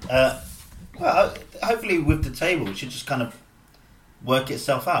that. Well, hopefully with the table, it should just kind of work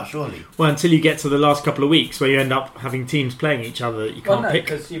itself out, surely. Well, until you get to the last couple of weeks where you end up having teams playing each other that you can't pick.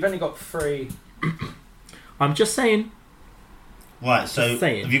 because you've only got 3. I'm just saying. Right, so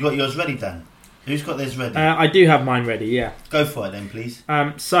have you got yours ready, Dan? Who's got theirs ready? I do have mine ready, yeah. Go for it then, please.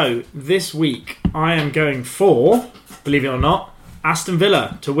 So, this week, I am going for, believe it or not, Aston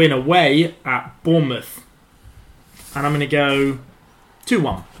Villa to win away at Bournemouth. And I'm going to go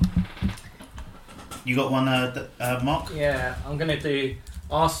 2-1. You got one, Mark? Yeah, I'm going to do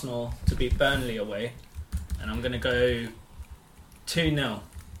Arsenal to beat Burnley away. And I'm going to go 2-0.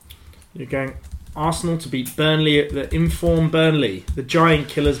 You're going Arsenal to beat Burnley, the informed Burnley, the giant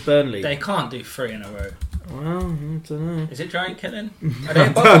killers Burnley. They can't do 3 in a row. Well, I don't know. Is it giant killing? Are they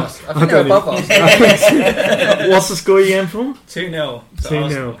above us? I think they're above us. What's the score you going for? 2-0.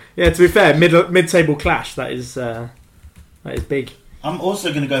 2-0. Yeah, to be fair, mid-table clash. That is big. I'm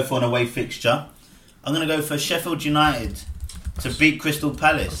also going to go for an away fixture. I'm going to go for Sheffield United to beat Crystal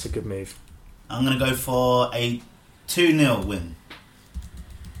Palace. That's a good move. I'm going to go for a 2-0 win.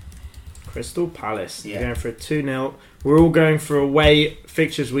 Crystal Palace. Yeah. You're going for a 2-0. We're all going for away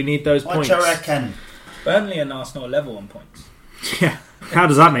fixtures. We need those points. What do you reckon? Burnley and Arsenal are level on points. Yeah. How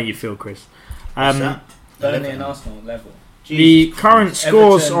does that make you feel, Chris? What's Burnley and Arsenal are level. The current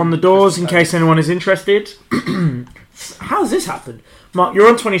scores Everton, on the doors, in Crystal case anyone is interested. How has this happened? Mark, you're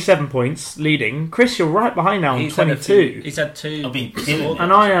on 27 points, leading. Chris, you're right behind now on 22. He's had 2. I've been killing it.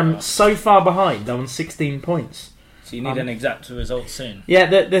 And I am so far behind. I'm on 16 points. So you need an exact result soon. Yeah,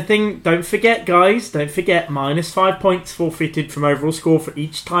 the thing, don't forget, guys, -5 points forfeited from overall score for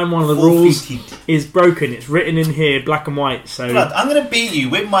each time one of the rules is broken. It's written in here, black and white. So Blood, I'm going to beat you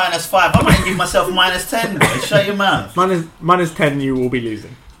with -5. I might give myself -10, boy. Shut your mouth. minus 10, you will be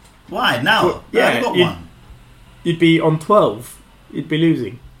losing. Why? Now? Well, yeah, I got one. You'd be on 12. You'd be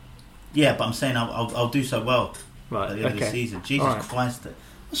losing. Yeah, but I'm saying I'll do so well Right, at the end of the season. Jesus right. Christ.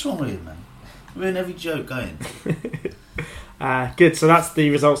 What's wrong with you, man? Ruin every joke going. Good, so that's the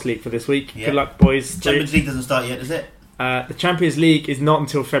results league for this week. Yeah. Good luck, boys. Champions League doesn't start yet, does it? The Champions League is not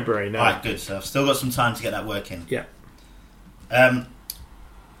until February now. Alright, good. So I've still got some time to get that working. Yeah.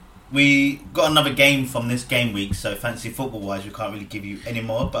 We got another game from this game week, so fantasy football-wise, we can't really give you any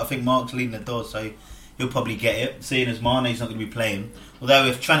more. But I think Mark's leading the door, so he'll probably get it. Seeing as Mane's not going to be playing. Although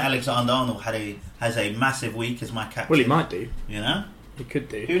if Trent Alexander-Arnold has a massive week as my captain... Well, he might do. You know? He could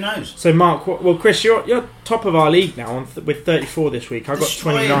do. Who knows? So, Mark, well, Chris, you're top of our league now with 34 this week. I got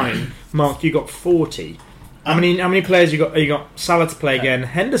 29. Mark, you got 40. How many players you got? You got Salah to play again.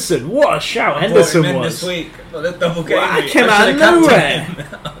 Henderson, what a shout! Henderson was this week. Got a double game. Wow, came out of nowhere.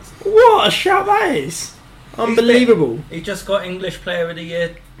 What a shout that is! Unbelievable. He just got English Player of the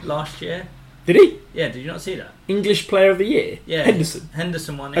Year last year. Did he? Yeah. Did you not see that? English Player of the Year. Yeah.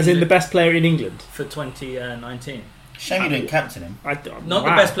 Henderson won. As in the best player in England for 2019. Shame you didn't captain him. Not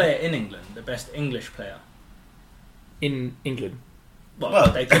the best player in England. The best English player in England.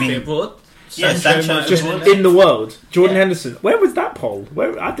 Well, they could be abroad. Yeah, Sancho just in the world. Jordan Henderson. Where was that poll?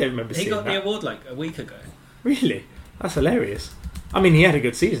 I don't remember seeing that. He got the award like a week ago. Really? That's hilarious. I mean, he had a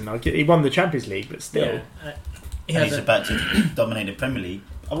good season. He won the Champions League, but still. Yeah. and he's about to dominate the Premier League.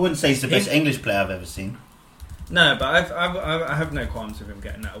 I wouldn't say he's the best English player I've ever seen. No, but I have no qualms with him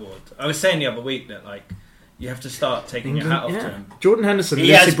getting that award. I was saying the other week that like you have to start taking your hat off to him. Jordan Henderson, He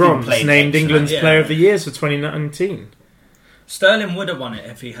has Lucy been Bronze, played named excellent. England's Yeah. Player of the Year for 2019. Sterling would have won it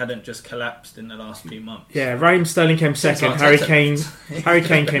if he hadn't just collapsed in the last few months. Yeah, Raheem Sterling came second. Arteta. Harry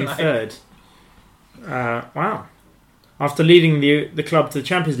Kane came Like- third. Wow. After leading the club to the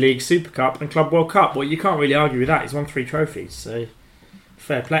Champions League, Super Cup and Club World Cup, well, you can't really argue with that. He's won 3 trophies, so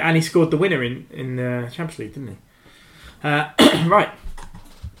fair play. And he scored the winner in the Champions League, didn't he? Right.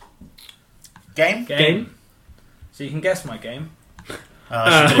 Game. So you can guess my game.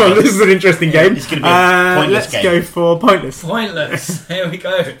 Well, this is an interesting game. It's going to be a pointless Let's game. go for pointless. Pointless. Here we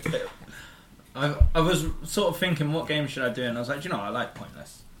go. I was sort of thinking, what game should I do? And I was like, you know, I like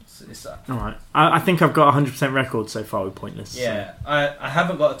pointless. It's All right. I think I've got a 100% record so far with pointless. yeah. I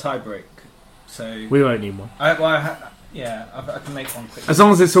haven't got a tie break, so So we won't need one. I can make one quick. As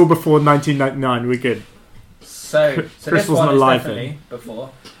long as it's all before 1999, we're good. So Chris this wasn't one is alive definitely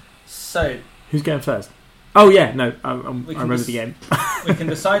before. So Who's going first? Oh, yeah. No, I We can remember just- the game. we can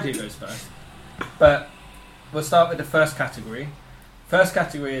decide who goes first. But we'll start with the first category. First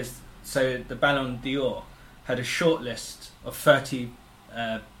category is, so the Ballon d'Or had a short list of 30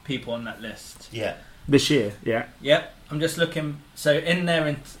 people on that list. Yeah. This year, yeah. Yep, I'm just looking. So in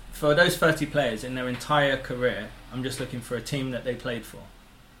their for those 30 players in their entire career, I'm just looking for a team that they played for.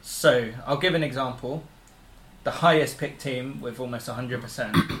 So I'll give an example. The highest picked team with almost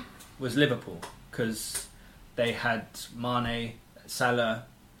 100% was Liverpool because they had Mane, Salah,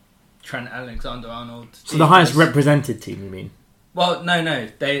 Trent Alexander-Arnold. So the highest Jesus. represented team, you mean? Well, no.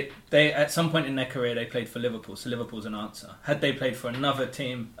 They at some point in their career they played for Liverpool, so Liverpool's an answer. Had they played for another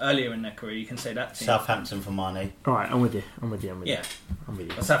team earlier in their career, you can say that team. Southampton for Mane. All right, I'm with you. Yeah. I'm with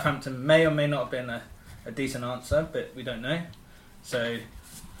you. Well, Southampton may or may not have been a decent answer, but we don't know. So,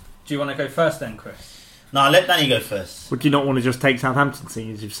 do you want to go first then, Chris? No, let Danny go first. Would you not want to just take Southampton,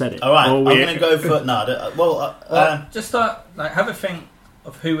 seeing as you've said it? All right, Or I'm we- going to go for... No, Well, just start, have a think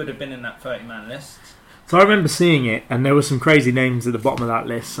of who would have been in that 30-man list. So I remember seeing it, and there were some crazy names at the bottom of that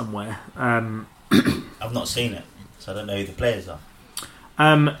list somewhere. I've not seen it, so I don't know who the players are.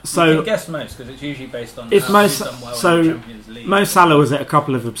 You So can guess most, because it's usually based on If how Mo who's Sa- done well so in the Champions League. Mo Salah was at a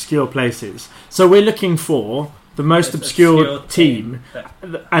couple of obscure places. So we're looking for the most It's obscure team, that-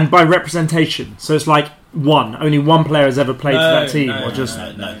 and by representation. So it's like only one player has ever played for No, that team, no, or just.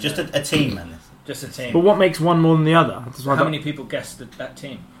 No, just a team, man. just a team. But what makes one more than the other? That's why I How don't- many people guessed that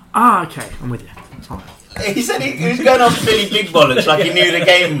team? Ah, okay, I'm with you. It's fine. He said he was going off Billy Big Bollocks like he knew the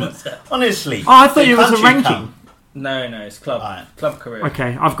game. Honestly. Oh, I thought it was a Country ranking. count. No, it's club. Alright. Club career.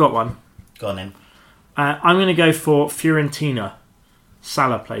 Okay, I've got one. Go on then. I'm going to go for Fiorentina.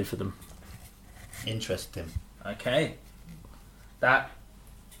 Salah played for them. Interesting. Okay. That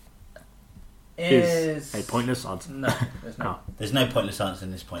Is is a pointless answer. No, there's no. Oh. There's no pointless answer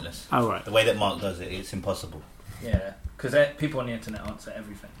in this pointless. Oh, right. The way that Mark does it, it's impossible. Yeah, because people on the internet answer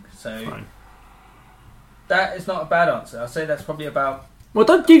everything. So Fine. that is not a bad answer. I'll say that's probably about. Well,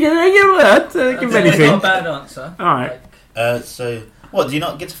 don't give that. Give I'd say it's anything. not a bad answer. All right. Like, So, what, do you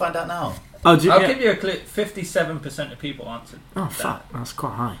not get to find out now? Oh, do you, I'll yeah. give you a clue. 57% of people answered. Oh, that. fuck. That's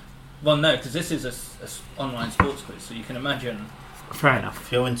quite high. Well, no, because this is a online sports quiz, so you can imagine. Fair enough.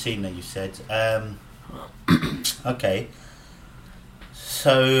 Fiorentina, you said. Okay.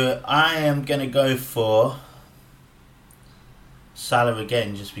 So, I am going to go for Salah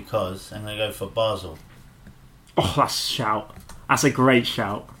again, just because. I'm going to go for Basel. Oh, that's a shout. That's a great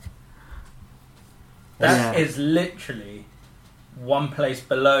shout. That Yeah. is literally one place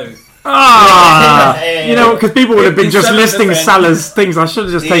below. Ah! Yeah. You know, because people would have been just 57%. listing Salah's things. I should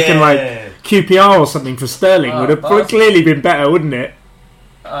have just taken, like, QPR or something for Sterling. Oh, Would have Basel. clearly been better, wouldn't it?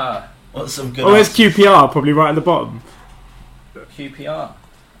 What's some good Or where's answers? QPR? Probably right at the bottom. QPR.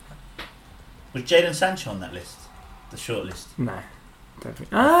 Was Jadon Sancho on that list? The short list? No. Don't think.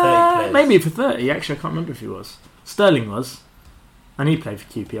 30 players. Maybe for 30. Actually, I can't remember if he was. Sterling was. And he played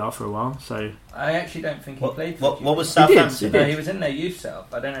for QPR for a while, so... I actually don't think he played for What was He did, Southampton? he No, he was in their youth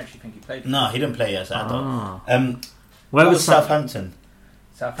setup. I don't actually think he played for No, he didn't play as an adult. Ah. What was Southampton?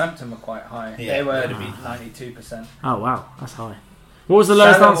 Southampton were quite high. Yeah, They were that'd be 92%. Oh, wow. That's high. What was the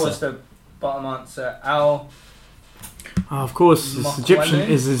lowest Salah answer? was the bottom answer. Al Oh, of course, it's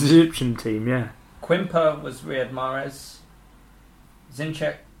Mokwelu? Egyptian team, yeah. Quimper was Riyad Mahrez.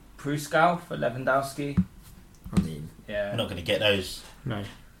 Zinchek Pruskal for Lewandowski. I mean, Yeah. We're not going to get those. no.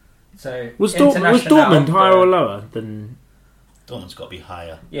 So Was International, Dortmund higher the- or lower than... Dortmund's got to be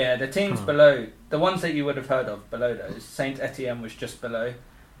higher. Yeah, the teams Oh. below, the ones that you would have heard of below those. Saint Etienne was just below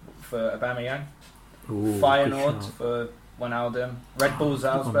for Aubameyang. Ooh, Feyenoord good shout. for Wijnaldum. Red Bull good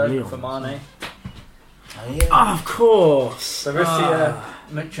one, Salzburg Leon. for Mane. Oh, yeah. Ah, of course. Borussia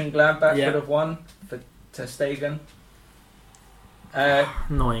Mönchengladbach Yeah. would have won for Ter Stegen.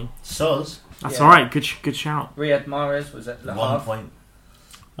 Annoying. Soz, That's Yeah. all right. Good shout. Riyad Mahrez was at Le 1 Havre. point.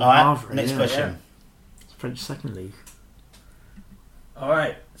 Alright, Havre, next yeah. question. It's French second league.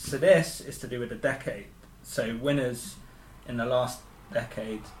 Alright, so this is to do with the decade. So winners in the last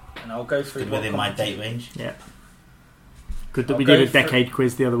decade. And I'll go through Good what within my competition- date range. Yeah. Good that I'll we go did a for- decade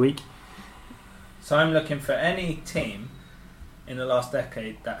quiz the other week. So I'm looking for any team in the last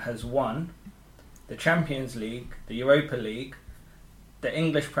decade that has won the Champions League, the Europa League, the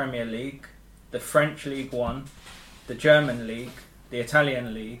English Premier League, the French League One, the German League, the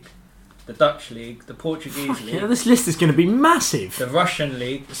Italian League, the Dutch League, the Portuguese Fuck League, yeah, this list is going to be massive. the Russian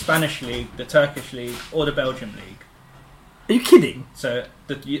League, the Spanish League, the Turkish League, or the Belgian League. Are you kidding? So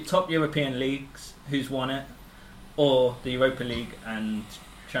the top European leagues, who's won it, or the Europa League and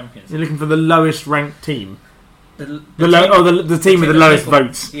Champions You're League. looking for the lowest ranked team. The The team team with the that lowest people-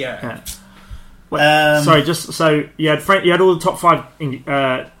 votes. Yeah. Yeah. Wait, sorry, just so you had all the top 5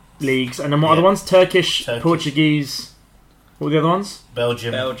 leagues, and then what Yeah. other ones? Turkish, Turkish. Portuguese. What were the other ones?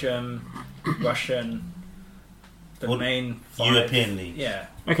 Belgium, Belgium, Russian, the All main 5. European league. Yeah.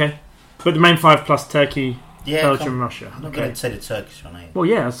 Okay, but the main 5 plus Turkey, Yeah, Belgium, Russia. I'm not Okay. going to say the Turkish one, eh? Well,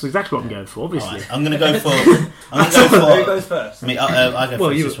 yeah, that's exactly what I'm going for. Obviously. Alright, I'm going to go for. I'm going to go Who for. goes first? I mean, I'll go Well,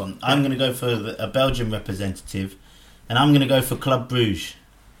 for you- this one. I'm going to go for a Belgian representative, and I'm going to go for Club Bruges.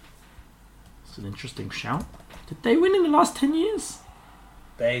 It's an interesting shout. Did they win in the last 10 years?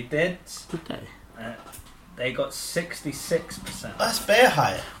 They did. Did they? They got 66%. That's fair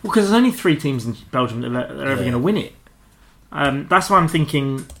high. Well, because there's only 3 teams in Belgium that are ever going to win it. That's why I'm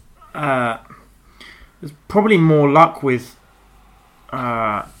thinking there's probably more luck with.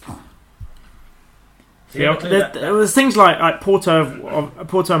 There's things like Porto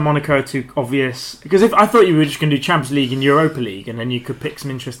and Monaco are too obvious. Because if I thought you were just going to do Champions League and Europa League, and then you could pick some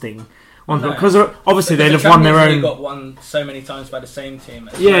interesting ones. No. Because obviously they'll Because have won their Champions own. League got won so many times by the same team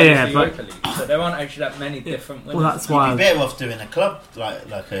as Yeah, well yeah, as the but- Europa League. So there aren't actually that many different winners. Well, that's You'd why. be better off doing a club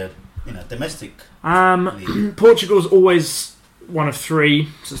like a domestic league. Portugal's always one of 3,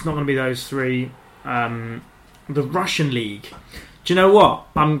 so it's not going to be those 3. The Russian league. Do you know what?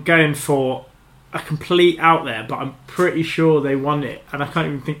 I'm going for a complete out there, but I'm pretty sure they won it, and I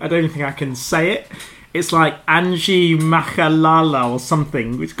don't even think I can say it. It's like Anji Makhalala or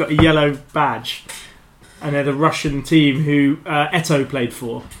something, which got a yellow badge, and they're the Russian team who Eto'o played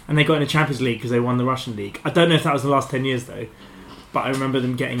for, and they got in the Champions League because they won the Russian league. I don't know if that was the last 10 years though, but I remember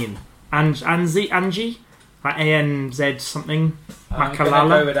them getting in. Anji, like ANZ something. I'm going to Makalala?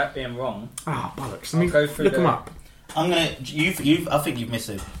 go with that being wrong. Ah, bollocks! I'll Let me go through look them the- up. I'm gonna. I think you've missed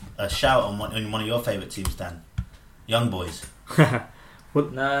a shout on one of your favourite teams, Dan. Young Boys.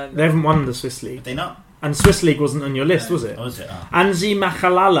 No, They haven't won the Swiss Did league, they not? and Swiss league wasn't on your list, No. was it? Or was it? Oh. Anzi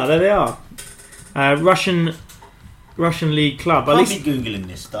Makhalala, there they are. Russian league club. At Can't least be googling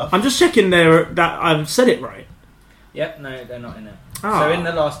this stuff. I'm just checking there that I've said it right. Yep, no, they're not in it. Ah. So in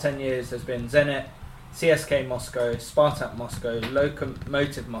the last 10 years, there's been Zenit, CSK Moscow, Spartak Moscow,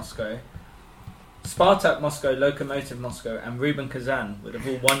 Lokomotiv Moscow, Spartak Moscow, Lokomotiv Moscow, and Ruben Kazan would have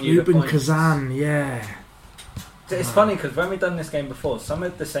all won you the Ruben points. Kazan, yeah. So it's funny because when we've done this game before, some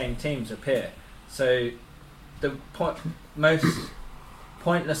of the same teams appear. So the most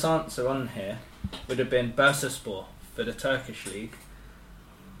pointless answer on here would have been Bursaspor for the Turkish league.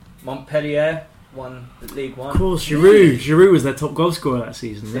 Montpellier won the League One. Of course, Giroud was their top goal scorer that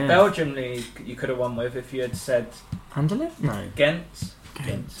season. The Yeah. Belgium league you could have won with if you had said Anderlecht? No. Ghent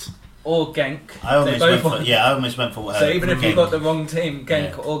Ghent. or Genk. I almost They went both for. won. Yeah, I almost went for. So even if you Genk. got the wrong team,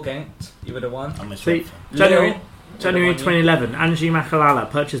 Genk Yeah. or Ghent, you would have won. I almost See, went for. January Lille would have won you. 2011, Anji Makhalala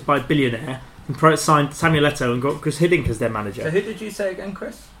purchased by Billionaire and signed Samuel Eto'o and got Chris Hiddink as their So manager. who did you say again,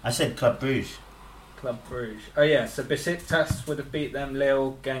 Chris? I said Club Bruges. Club Bruges. Oh yeah, so Besiktas would have beat them.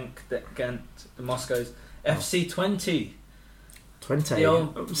 Lille, Genk, the Moscows. FC 20. 20. The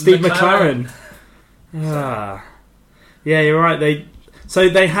old Steve McLaren. McLaren. Ah. Yeah, you're right.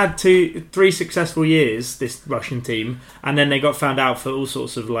 They had 3 successful years, this Russian team, and then they got found out for all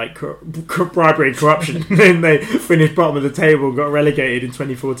sorts of like bribery and corruption. Then they finished bottom of the table, got relegated in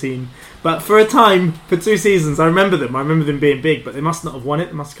 2014. But for a time, for 2 seasons, I remember them. I remember them being big, but they must not have won it.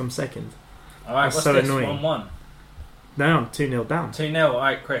 They must have come second. Alright, That's what's so this? annoying. 1-1. No, I'm 2-0 down. 2-0.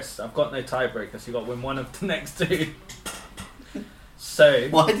 Alright, Chris, I've got no tiebreaker, so you've got to win one of the next 2. So,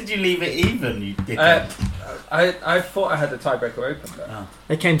 Why did you leave it even? You dickhead. I thought I had the tiebreaker open, but Oh.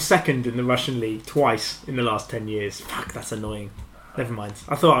 They came second in the Russian league twice in the last 10 years. Fuck, that's annoying. Never mind.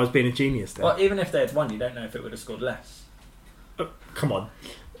 I thought I was being a genius there. Well, even if they had won, you don't know if it would have scored less. Come on.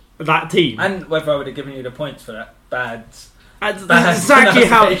 That team. And whether I would have given you the points for that bad. That's bad exactly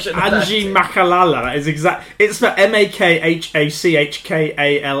how pronunciation of that Anji team. Makalala is exact. It's for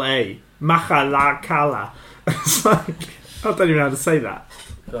Makhachkala. Makhalakala. It's like, I don't even know how to say that.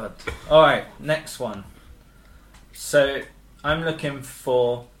 God. Alright, next one. So, I'm looking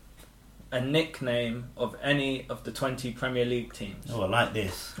for a nickname of any of the 20 Premier League teams. Oh, I like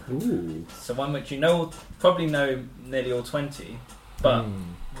this. Ooh. So one which probably know nearly all 20, but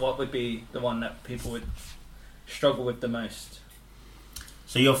what would be the one that people would struggle with the most?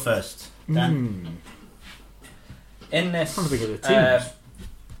 So you're first, Dan. In this, I'm thinking of the teams.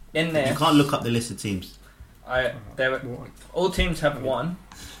 in this, You can't look up the list of teams. all teams have one.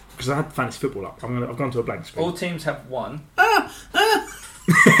 Because I had fantasy football up. I've gone to a blank screen. All teams have one.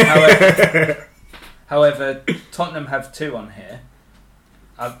 However, Tottenham have two on here.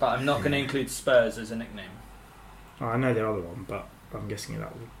 But I'm not going to include Spurs as a nickname. Oh, I know the other one, but I'm guessing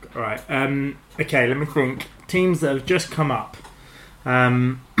that will... Alright, okay, let me think. Teams that have just come up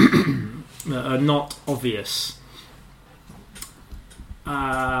that are not obvious.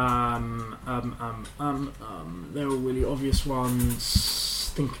 They're all really obvious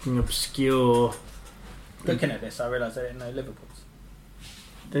ones. Thinking obscure. Looking at this, I realised I didn't know Liverpool's.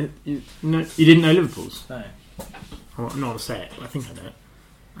 You didn't know Liverpool's? No. I'm not going to say it, but I think I know it.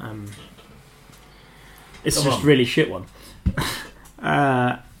 It's Come just on. a really shit one.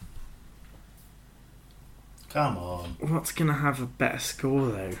 Come on. What's going to have a better score,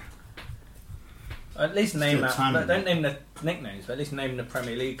 though? At least name Still that. time, But don't isn't name the nicknames, but at least name the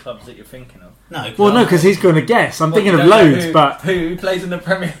Premier League clubs that you're thinking of. No. Well, no, because he's going to guess. I'm Well, thinking you of don't know loads, but... Who plays in the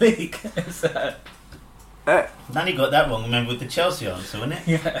Premier League? So, Danny got that wrong. Remember with the Chelsea answer, wasn't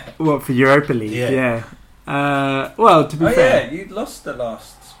it? yeah. What, for Europa League? Yeah. Well, to be Oh fair... yeah, you lost the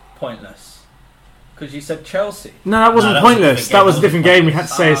last pointless. Because you said Chelsea. No, that wasn't No, that was a pointless. different That was a game. different game. We had to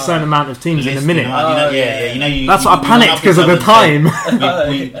say a Ah. certain amount of teams in a Listing minute. them out, Oh, you know, That's why I we panicked one-up because each of the other time. and say-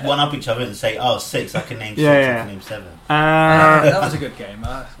 we one up each other and say, "Oh, 6, I can name 6, Yeah, I yeah. can name 7." That was a good game.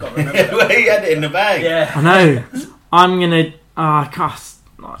 I've got to remember that. Well, he had it in the bag. Yeah. I know. I'm gonna. I can't.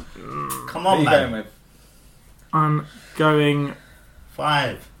 Come What are on, you going man. with? I'm going.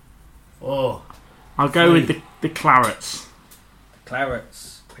 5, 4. I'll go with the Clarets.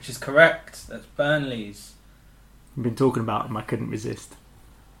 Clarets, which is correct. That's Burnley's. I've been talking about them. I couldn't resist.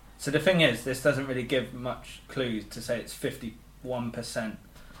 So the thing is, this doesn't really give much clues to say it's 51%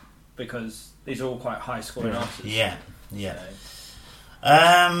 because these are all quite high scoring answers. Yeah, yeah.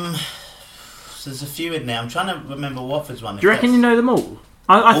 So, So there's a few in there. I'm trying to remember Watford's one. Do you reckon you know them all?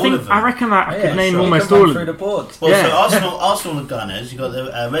 I All of think. them? I reckon I could name sure. almost you can all run of through them. the board. Well, Yeah. so Arsenal the Gunners. You got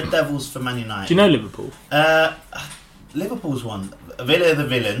the Red Devils for Man United. Do you know Liverpool? Liverpool's one. Villa the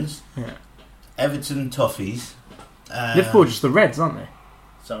Villains. Yeah. Everton Toffees. Liverpool are just the Reds, aren't they?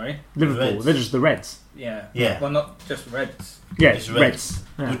 Sorry. Liverpool. Reds. They're just the Reds. Yeah. Yeah. Well, not just Reds. Yeah, It's Reds. Reds.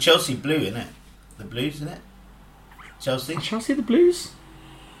 Yeah. With Chelsea blue in it. The Blues in it. Chelsea. Are Chelsea the Blues?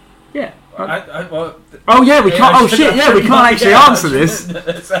 Yeah. Well, Oh yeah, we can't. yeah, Oh shit, yeah, we can't actually yeah, answer this.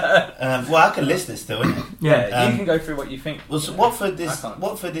 Well, I can list it still, isn't it? Yeah, you Um, can go through what you think. Well, so Watford I is. can't.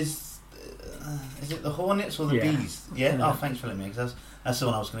 Watford is. Is it the Hornets or the Yeah. Bees? Yeah. Yeah. Oh, thanks for letting me. Because that's the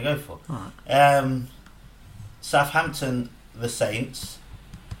one I was going to go for. Alright. Southampton, the Saints.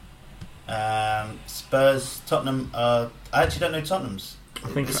 Spurs, Tottenham. I actually don't know Tottenham's. I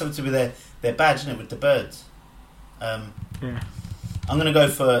think It's something to do with their badge, isn't it, with the birds? Yeah. I'm going to go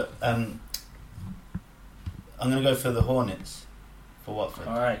for. I'm going to go for the Hornets for Watford.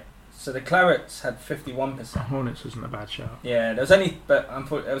 All right. So the Clarets had 51%. Hornets wasn't a bad shout. Yeah, there was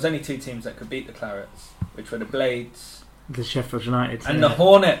only two teams that could beat the Clarets, which were the Blades The Sheffield United. and the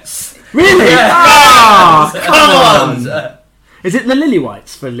Hornets. Really? Yeah. Ah, come on! Is it the Lily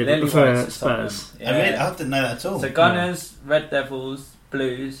Whites for Lily for Whites is Tottenham. Spurs? Yeah. I didn't know that at all. So Gunners, Red Devils,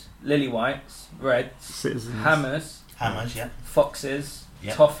 Blues, Lily Whites, Reds, Citizens. Hammers, Hammers, yeah. Foxes,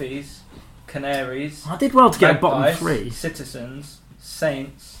 Yeah. Toffees, Canaries, I did well to get a bottom Magpies, three. Citizens,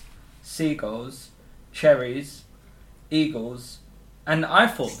 Saints, Seagulls, Cherries, Eagles, and I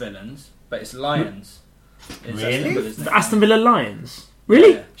thought Villains, but it's Lions. It's Really? Aston Villa's The name. Aston Villa Lions.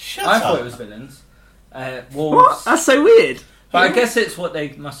 Really? Yeah. Shut I up. thought it was Villains. Wolves. What? That's so weird. But I guess it's what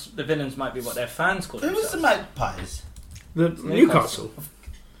they must. The Villains might be what their fans call Who was the themselves. Magpies? The Newcastle.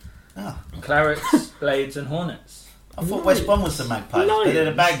 Oh, Clarets, Blades, and Hornets. I thought West Brom was the Magpies, but they're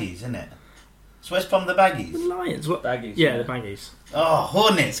the Lions. Baggies, isn't it? It's West Brom the Baggies. The Lions. What? Baggies. Yeah, the Baggies. Oh,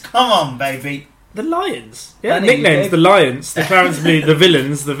 Hornets, come on, baby. The Lions. Yeah, Danny, nicknames. you The Lions. The Clarence Blue. The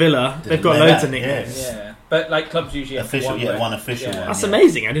Villains. The Villa. They've got know loads that, of nicknames. yeah. Yeah. But like clubs usually have Official, one, yeah, vote. one official one. That's yeah.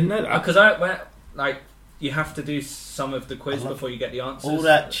 amazing. I didn't know that. Because you have to do some of the quiz before you get the answers. All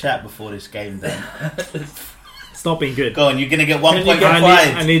that chat before this game, then. It's not been good. Go on, you're going to get 1 Can you point for get- pride.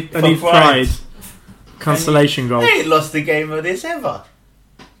 I need For pride. Consolation goal. They ain't lost the game of this ever.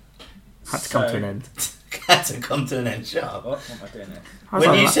 Had to come to an end. Had to come to an end. Shut up. What am I doing here? I was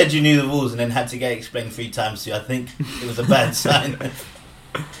When like, you said you knew the rules and then had to get explained 3 times to you, I think it was a bad sign.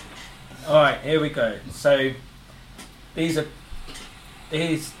 Alright, here we go. So this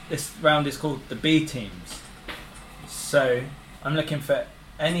round is called the B teams. So I'm looking for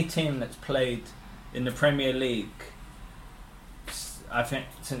any team that's played in the Premier League, I think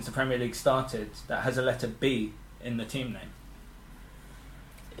since the Premier League started, that has a letter B in the team name.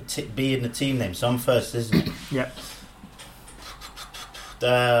 B in the team name, so I'm first, isn't it? Yep.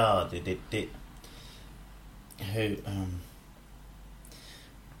 Who?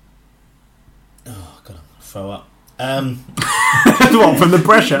 Oh, God, I'm gonna throw up. What, from the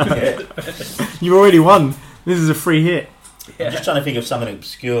pressure? You've already won. This is a free hit. I'm just trying to think of something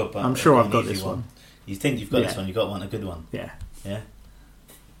obscure, but I'm sure an I've got easy this one. You think you've got Yeah. this one? You got one, a good one. Yeah. Yeah.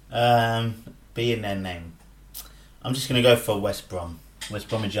 B in their name. I'm just going to go for West Brom. West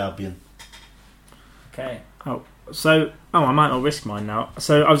Bromwich Albion. Okay. So, I might not risk mine now.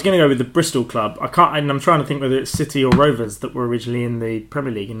 So, I was going to go with the Bristol club. I can't, and I'm trying to think whether it's City or Rovers that were originally in the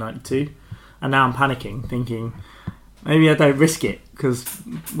Premier League in '92. And now I'm panicking, thinking maybe I don't risk it because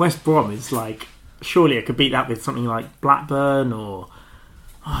West Brom is like, surely I could beat that with something like Blackburn or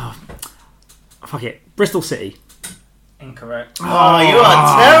fuck it, Bristol City. Incorrect. Oh, you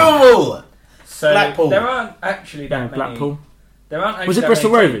are terrible! So Blackpool. there aren't actually that Yeah, many. Blackpool. There aren't actually Was it that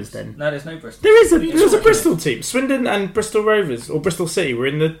Bristol many Rovers teams. then? No, there's no Bristol. There's a talking Bristol team. Swindon and Bristol Rovers or Bristol City were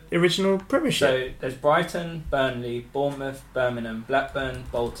in the original Premiership. So there's Brighton, Burnley, Bournemouth, Birmingham, Blackburn,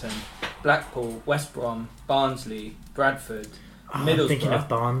 Bolton, Blackpool, West Brom, Barnsley, Bradford, I'm thinking Middlesbrough. of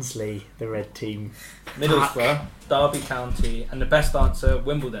Barnsley, the red team. Middlesbrough, Derby County, and the best answer,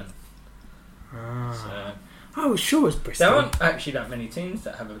 Wimbledon. Ah. So I was sure it was Bristol. there aren't actually that many teams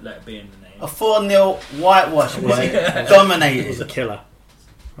that have a letter B in the name. A 4-0 whitewash, boy. That was Dominated. a killer.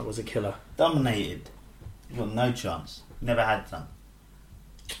 That was a killer. Dominated. You've got no chance. Never had some.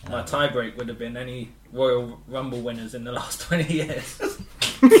 My tie-break would have been any Royal Rumble winners in the last 20 years.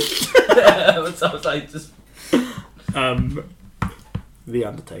 So I was like, just The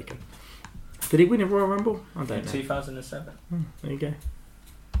Undertaker. Did he win a Royal Rumble? I in don't know. 2007. There you go.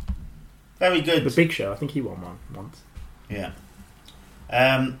 Very good. The Big Show. I think he won one once. Yeah.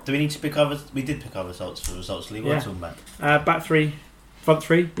 Do we need to pick our... We did pick our results for Results League. What are Yeah. we talking about? Back three, front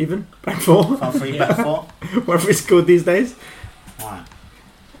three, even back four. Front 3, back 4? Whatever it's called these days. Right.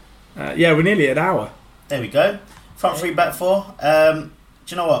 Yeah, we're nearly at an hour. There we go. Front 3, back 4. Do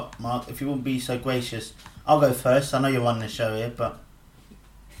you know what, Mark? If you wouldn't be so gracious, I'll go first. I know you're running the show here, but...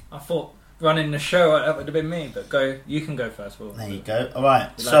 I thought running the show, that would have been me, but you can go first. Will. There you go. All right.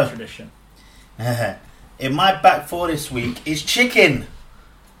 We So, like tradition. in my back 4 this week is chicken.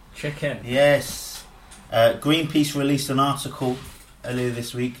 Chicken. Yes. Greenpeace released an article earlier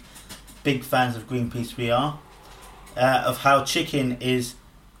this week. Big fans of Greenpeace we are. Of how chicken is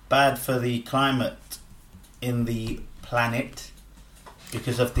bad for the climate in the planet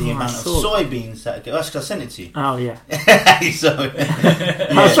because of the amount of soybeans that go. That's 'cause I sent it to you. Oh yeah. So,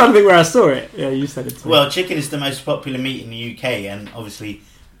 I was trying to think where I saw it. Yeah, you said it to me. well, chicken is the most popular meat in the UK, and obviously,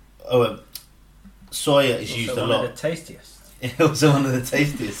 soya is used Also a one lot. of the tastiest. Also one of the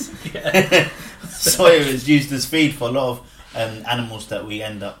tastiest. Yeah. Soya is used as feed for a lot of animals that we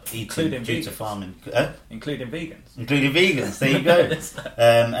end up eating Including due to vegans. farming, Including vegans. including vegans. There you go.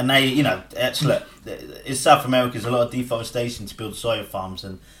 And they, actually, in South America, there's a lot of deforestation to build soya farms,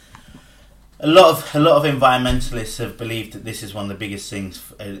 and a lot of environmentalists have believed that this is one of the biggest things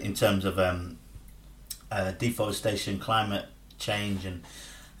in terms of deforestation, climate change, and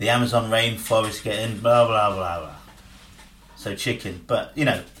the Amazon rainforest getting blah blah blah blah. So chicken, but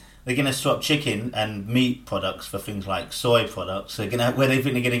they're going to swap chicken and meat products for things like soy products. Where do they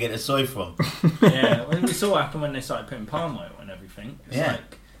think they're going to get the soy from? Yeah, well, we saw what happened when they started putting palm oil and everything. It's Yeah.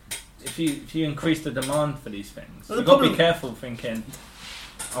 like if you increase the demand for these things, Well, you've the got to be problem- careful thinking,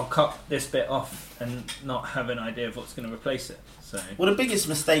 I'll cut this bit off and not have an idea of what's going to replace it. So Well, the biggest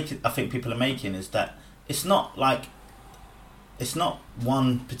mistake I think people are making is that it's not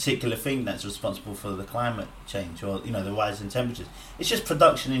one particular thing that's responsible for the climate change or the rise in temperatures. It's just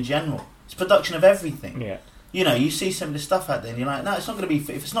production in general. It's production of everything. yeah. You see some of this stuff out there, and you're like, no, it's not going to be.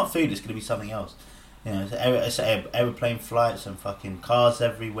 If it's not food, it's going to be something else. It's aeroplane flights and fucking cars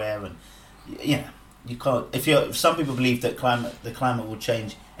everywhere, and you can't. If some people believe that the climate will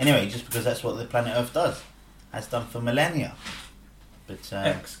change anyway, just because that's what the planet Earth does. has done for millennia. But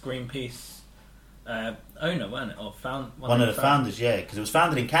Ex-Greenpeace owner, wasn't it? Or one of the founders, yeah, because it was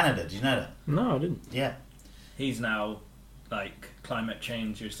founded in Canada. Did you know that? No, I didn't. Yeah. He's now like climate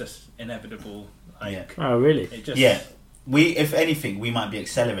change is just inevitable. Like, Oh, really? it just, Yeah. We, if anything, we might be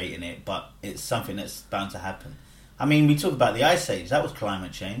accelerating it, but it's something that's bound to happen. I mean, we talked about the Ice Age. That was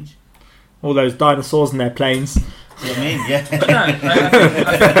climate change. All those dinosaurs in their planes You know what I mean? Yeah. But no, I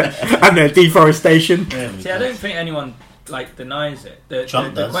think, and their deforestation. see, I don't think anyone like denies it. The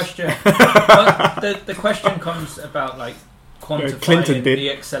Trump question, the question comes about like Clinton quantifying did.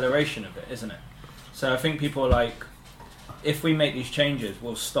 the acceleration of it, isn't it? So I think people are like, if we make these changes,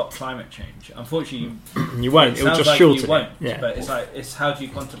 we'll stop climate change. Unfortunately, You won't. it It will sounds just like shorten you won't. it. Yeah. But it's like, it's how do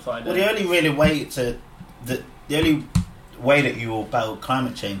you quantify Well, that? the only really way to the only way that you will battle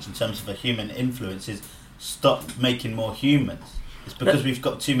climate change in terms of a human influence is stop making more humans. It's because we've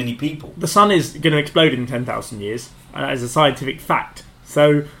got too many people. The sun is going to explode in 10,000 years as a scientific fact.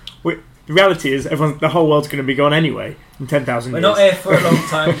 So the reality is, the whole world's going to be gone anyway in 10,000 We're years. not here for a long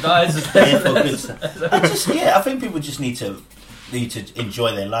time, guys. Yeah, for good stuff. I think people just need to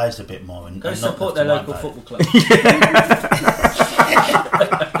enjoy their lives a bit more and Go not support have their to worry local about football club. it.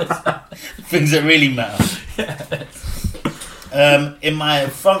 Things that really matter. In my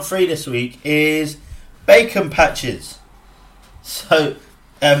front three this week is bacon patches. So,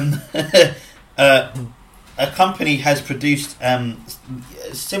 a company has produced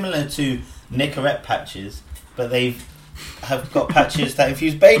similar to Nicorette patches, but have got patches that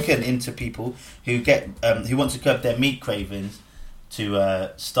infuse bacon into people who want to curb their meat cravings to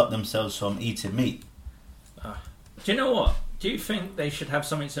stop themselves from eating meat. Do you know what? Do you think they should have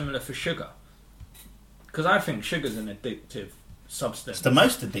something similar for sugar? Because I think sugar's an addictive substance. It's the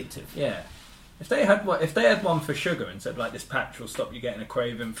most addictive. Yeah. If they had one for sugar and said like this patch will stop you getting a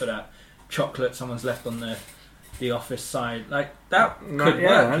craving for that chocolate someone's left on the office side, like that could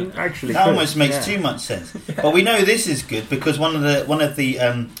work. You know? Actually, That could. almost makes Yeah. too much sense. But we know this is good because one of the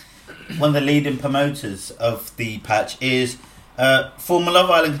leading promoters of the patch is former Love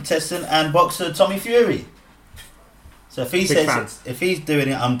Island contestant and boxer Tommy Fury. So if he Big fan. says if he's doing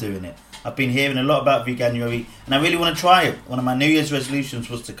it, I'm doing it. I've been hearing a lot about veganuary, and I really want to try it. One of my New Year's resolutions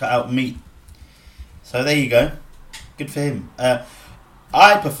was to cut out meat. So there you go. Good for him.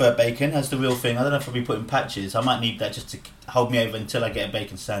 I prefer bacon as the real thing. I don't know if I'll be putting patches. I might need that just to hold me over until I get a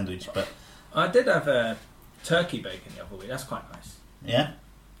bacon sandwich. But I did have a turkey bacon the other week. That's quite nice. yeah.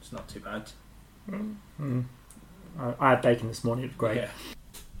 It's not too bad. I had bacon this morning. It was great. Yeah.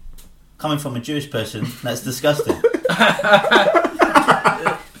 Coming from a Jewish person, that's disgusting.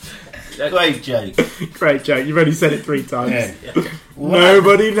 Great joke. Great joke. You've only said it 3 times. Yeah.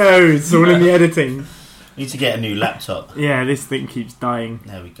 Nobody knows. It's all in the editing. Need to get a new laptop. Yeah, this thing keeps dying.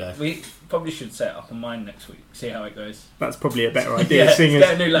 There we go. We probably should set up on mine next week. See how it goes. That's probably a better idea. Yeah, seeing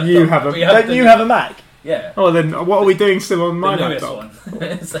get as a new laptop. you have a, We have don't the you new- have a Mac? Yeah. Oh, then what are we doing still on my The newest laptop?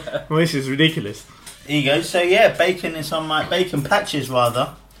 one. So- Well, this is ridiculous. Here you go. So yeah, bacon is on my bacon patches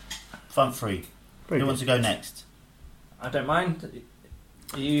rather. Front three. Very Who good. wants to go next? I don't mind.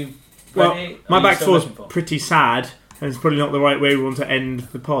 Are you Well, ready? my Are you back still four's looking for? pretty sad, and it's probably not the right way we want to end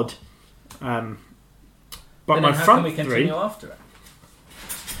the pod. But Then my how front can we continue three, after it?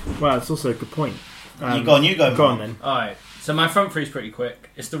 well, it's also a good point. You go on. You go. Go on Mark. then. Alright, so my front three's pretty quick.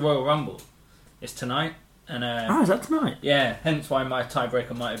 It's the Royal Rumble. It's tonight. And Oh, is that tonight? yeah, hence why my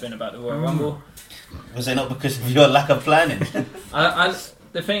tiebreaker might have been about the Royal Oh. Rumble. Was it not because of your lack of planning? Cause I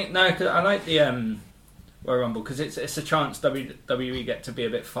like the Royal Rumble because it's a chance WWE get to be a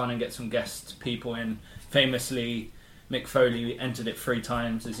bit fun and get some guest people in. Famously, Mick Foley entered it 3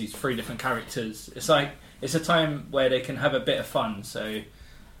 times as these 3 different characters. It's like it's a time where they can have a bit of fun. So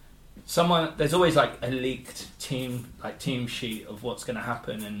there's always like a leaked team sheet of what's going to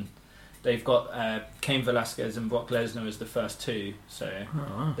happen, and they've got Cain Velasquez and Brock Lesnar as the first 2. So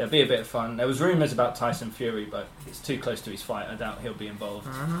Oh, there'll be a bit of fun. There was rumours about Tyson Fury, but it's too close to his fight. I doubt he'll be involved.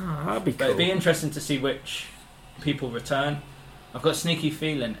 that'd be But cool. it'd be interesting to see which people return. I've got a sneaky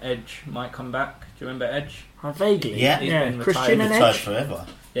feeling Edge might come back. Do you remember Edge? Vaguely. Yeah. He's been Christian retired. and Retired Edge. forever.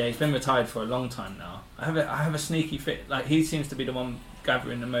 Yeah, he's been retired for a long time now. I have a sneaky fit. Like he seems to be the one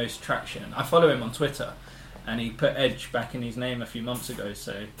gathering the most traction. I follow him on Twitter, and he put Edge back in his name a few months ago.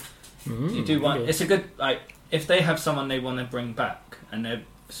 So you do want. okay. It's a good if they have someone they want to bring back and they're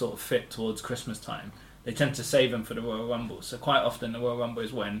sort of fit towards Christmas time, they tend to save them for the Royal Rumble. So quite often the Royal Rumble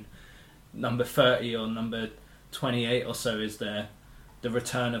is when number 30 or number 28 or so is the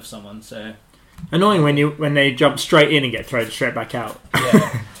return of someone. So Annoying when they jump straight in and get thrown straight back out.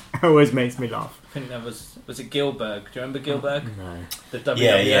 yeah, always makes me laugh. I think that was it Gilbert? Do you remember Gilbert? No. The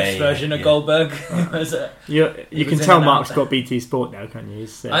WWF version of Goldberg. You can tell Mark's got BT Sport now, can't you?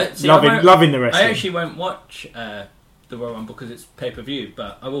 He's loving the wrestling. I actually won't watch the Royal Rumble because it's pay-per-view,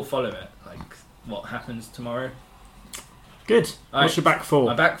 but I will follow it, like what happens tomorrow. Good. What's your back four?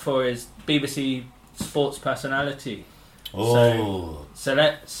 My back four is BBC Sports Personality. Oh. So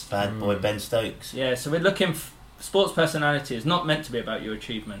let's... Bad boy Ben Stokes. Yeah, so we're looking... Sports personality is not meant to be about your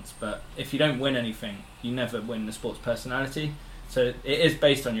achievements, but if you don't win anything, you never win the sports personality. So it is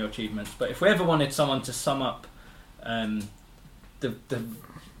based on your achievements. But if we ever wanted someone to sum up the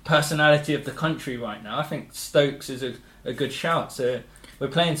personality of the country right now, I think Stokes is a good shout. So we're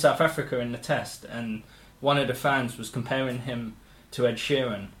playing South Africa in the test, and one of the fans was comparing him to Ed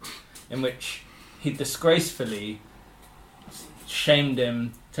Sheeran, in which he disgracefully shamed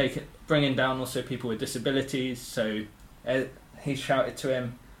him, bringing down also people with disabilities. So he shouted to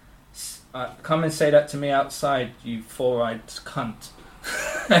him, "Come and say that to me outside, you four-eyed cunt."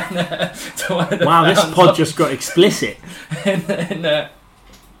 Wow, this pod just got explicit.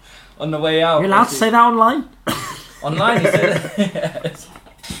 On the way out, you're allowed to say that online? Online, he said it. Yes.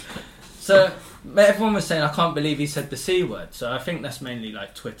 So everyone was saying, "I can't believe he said the C word." So I think that's mainly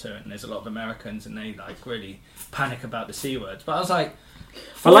like Twitter, and there's a lot of Americans, and they like really panic about the C words. But I was like,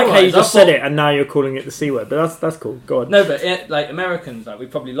 I like how you just said it, and now you're calling it the C word. But that's cool. Go on. No, but like Americans, like we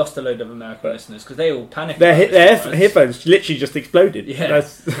probably lost a load of American listeners because they all panic. Their headphones literally just exploded. Yeah,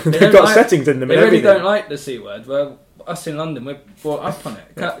 they've got settings in them. They and really everything. don't like the C word. Well, us in London, we're brought up on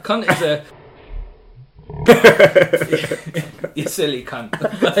it. Cunt is a you silly cunt.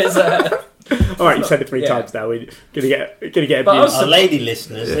 All right, you said it 3 times now. We're gonna get abused. Our lady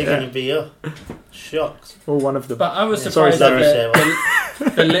listeners, they're going to be shocked. Or one of them. But I was surprised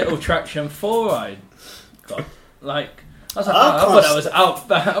that the little traction 4-eyed got. Like, I was like, I thought that was out.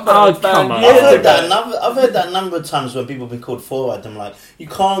 Come on. I've heard that a number of times when people have been called 4-eyed. I'm like, you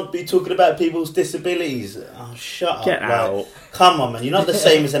can't be talking about people's disabilities. Oh, shut up. Get out. Like, come on, man. You're not the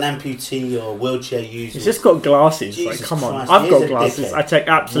same as an amputee or wheelchair user. He's just got glasses. Jesus like, come on. Christ, I've got glasses. dickhead. I take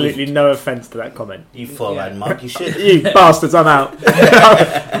absolutely no offence to that comment. You 4-eyed Mark, you should. You bastards, I'm out.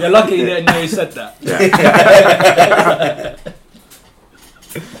 You're lucky you didn't know you said that.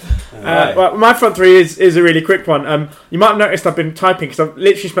 Well, my front three is a really quick one. You might have noticed I've been typing because I've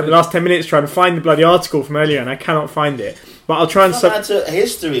literally spent the last 10 minutes trying to find the bloody article from earlier and I cannot find it. But I'll try and... to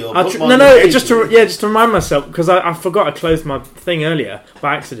history or just to remind myself, because I forgot I closed my thing earlier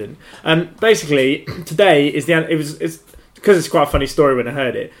by accident. Basically, today is it's because it's quite a funny story when I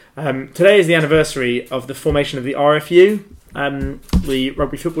heard it. Today is the anniversary of the formation of the RFU, the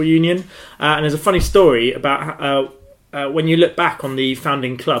Rugby Football Union, and there's a funny story about when you look back on the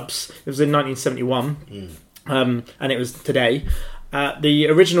founding clubs. It was in 1971, and it was today. The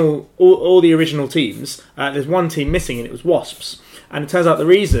original, all the original teams. There's one team missing, and it was Wasps. And it turns out the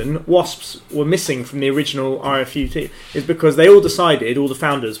reason Wasps were missing from the original RFU team is because they all decided, all the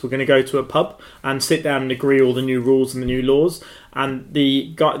founders were going to go to a pub and sit down and agree all the new rules and the new laws. And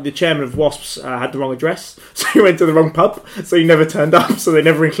the chairman of Wasps had the wrong address, so he went to the wrong pub. So he never turned up. So they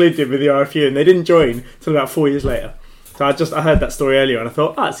never included him with the RFU, and they didn't join until about 4 years later. So I heard that story earlier, and I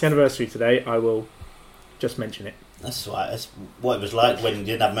thought, it's the anniversary today. I will just mention it. That's right. That's what it was like when you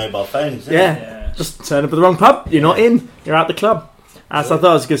didn't have mobile phones. Yeah, just turn up at the wrong pub. You're not in. You're out the club. So I thought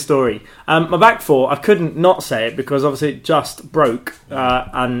it was a good story. My back four, I couldn't not say it because obviously it just broke,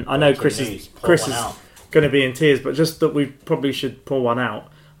 and I know Chris is going to be in tears, but just that we probably should pour one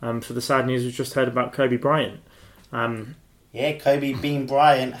out for the sad news we've just heard about Kobe Bryant. Kobe Bean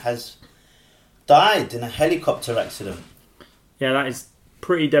Bryant has died in a helicopter accident. Yeah, that is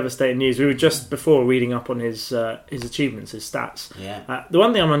pretty devastating news. We were just before reading up on his achievements, his stats. Yeah. The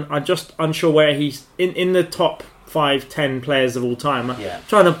one thing I'm just unsure where he's in the top 5-10 players of all time.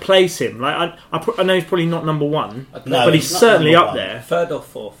 Trying to place him. Like I know he's probably not number one, but he's certainly up there. Third or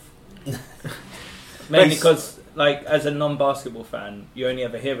fourth. Mainly because, like, as a non-basketball fan, you only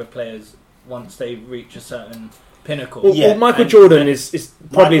ever hear of players once they reach a certain pinnacle. Well, Michael Jordan is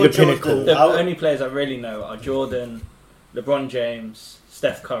probably the pinnacle. The only players I really know are Jordan, LeBron James,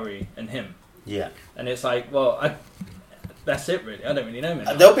 Steph Curry, and him. Yeah. And it's like, that's it really. I don't really know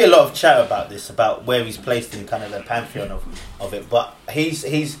him. There'll be a lot of chat about this, about where he's placed in kind of the pantheon of it. But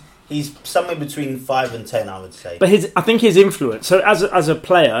he's somewhere between 5 and 10, I would say. But I think his influence. So as a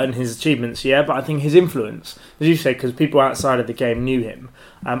player and his achievements, but I think his influence, as you say, because people outside of the game knew him.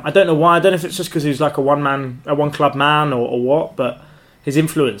 I don't know why. I don't know if it's just because he was like a one club man or what. But his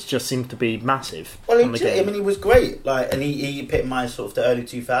influence just seemed to be massive. Well, on the game. he was great. And he epitomised sort of the early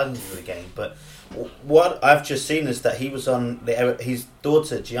 2000s of the game. But what I've just seen is that he was on his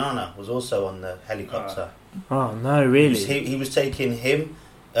daughter Gianna was also on the helicopter. Oh no, really? He was taking him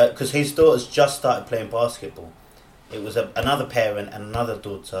because his daughter's just started playing basketball. It was another parent and another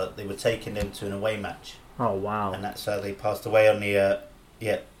daughter. They were taking them to an away match. Oh wow! And that's how they passed away on the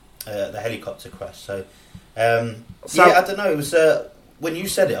helicopter crash. So I don't know. It was when you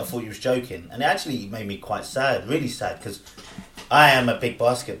said it, I thought you was joking, and it actually made me quite sad, really sad, because I am a big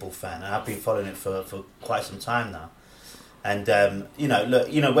basketball fan, and I've been following it for quite some time now. And where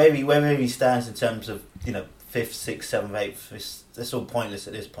he stands in terms of 5th, 6th, 7th, 8th, it's all pointless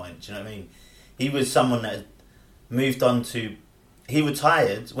at this point. Do you know what I mean? He was someone that moved on to. He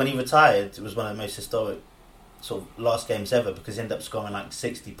retired. When he retired, it was one of the most historic sort of last games ever because he ended up scoring like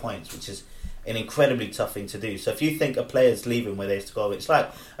 60 points, which is an incredibly tough thing to do. So if you think a player's leaving where they score, it's like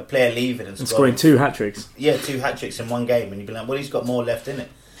a player leaving and scoring 2 hat-tricks. Yeah, 2 hat-tricks in one game, and you'd be like, well, he's got more left in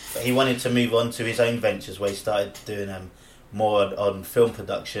it. But he wanted to move on to his own ventures where he started doing more on film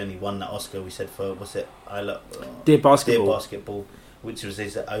production. He won that Oscar, we said, for, what's it? Dear Basketball. Dear Basketball, which was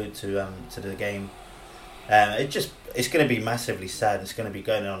his ode to the game. It's going to be massively sad. It's going to be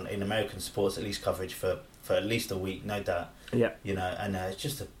going on in American sports, at least coverage for at least a week, no doubt. Yeah. And it's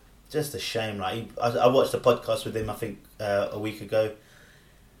just a shame. Like I watched a podcast with him, I think a week ago,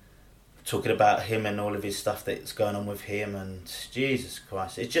 talking about him and all of his stuff that's going on with him. And Jesus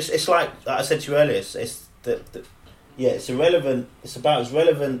Christ, it's like I said to you earlier. It's irrelevant. It's about as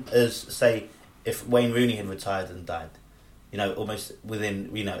relevant as say if Wayne Rooney had retired and died. Almost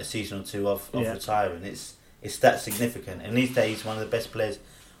within a season or two of retiring. It's that significant. And these days, one of the best players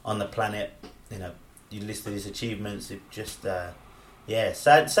on the planet. You listed his achievements. It just sad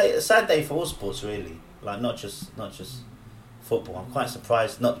day for all sports really. Like not just football. I'm quite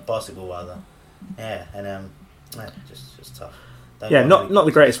surprised. Not basketball rather. Yeah, and just tough. Not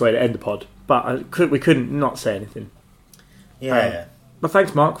the greatest way to end the pod, but we couldn't not say anything. Yeah. But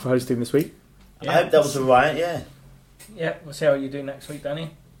thanks, Mark, for hosting this week. I hope that was alright. Yeah. Yeah, we'll see how you do next week,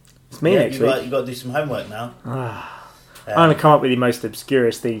 Danny. It's me next week. You've got to do some homework now. I'm going to come up with the most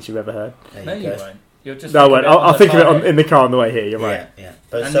obscurest things you've ever heard. No, you won't. You'll just I'll think of it in the car on the way here. You're right. Yeah.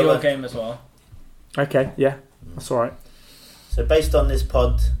 And your game as well. Okay, yeah. That's alright. So based on this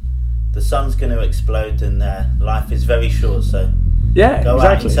pod, the sun's going to explode and life is very short, so yeah, go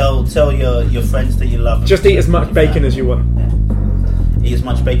exactly. out and tell your friends that you love them. Just eat as much bacon as you want. Yeah. Eat as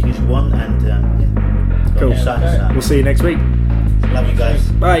much bacon as you want and cool. We'll see you next week. Love you guys.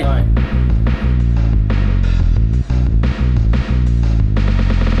 Bye. Bye.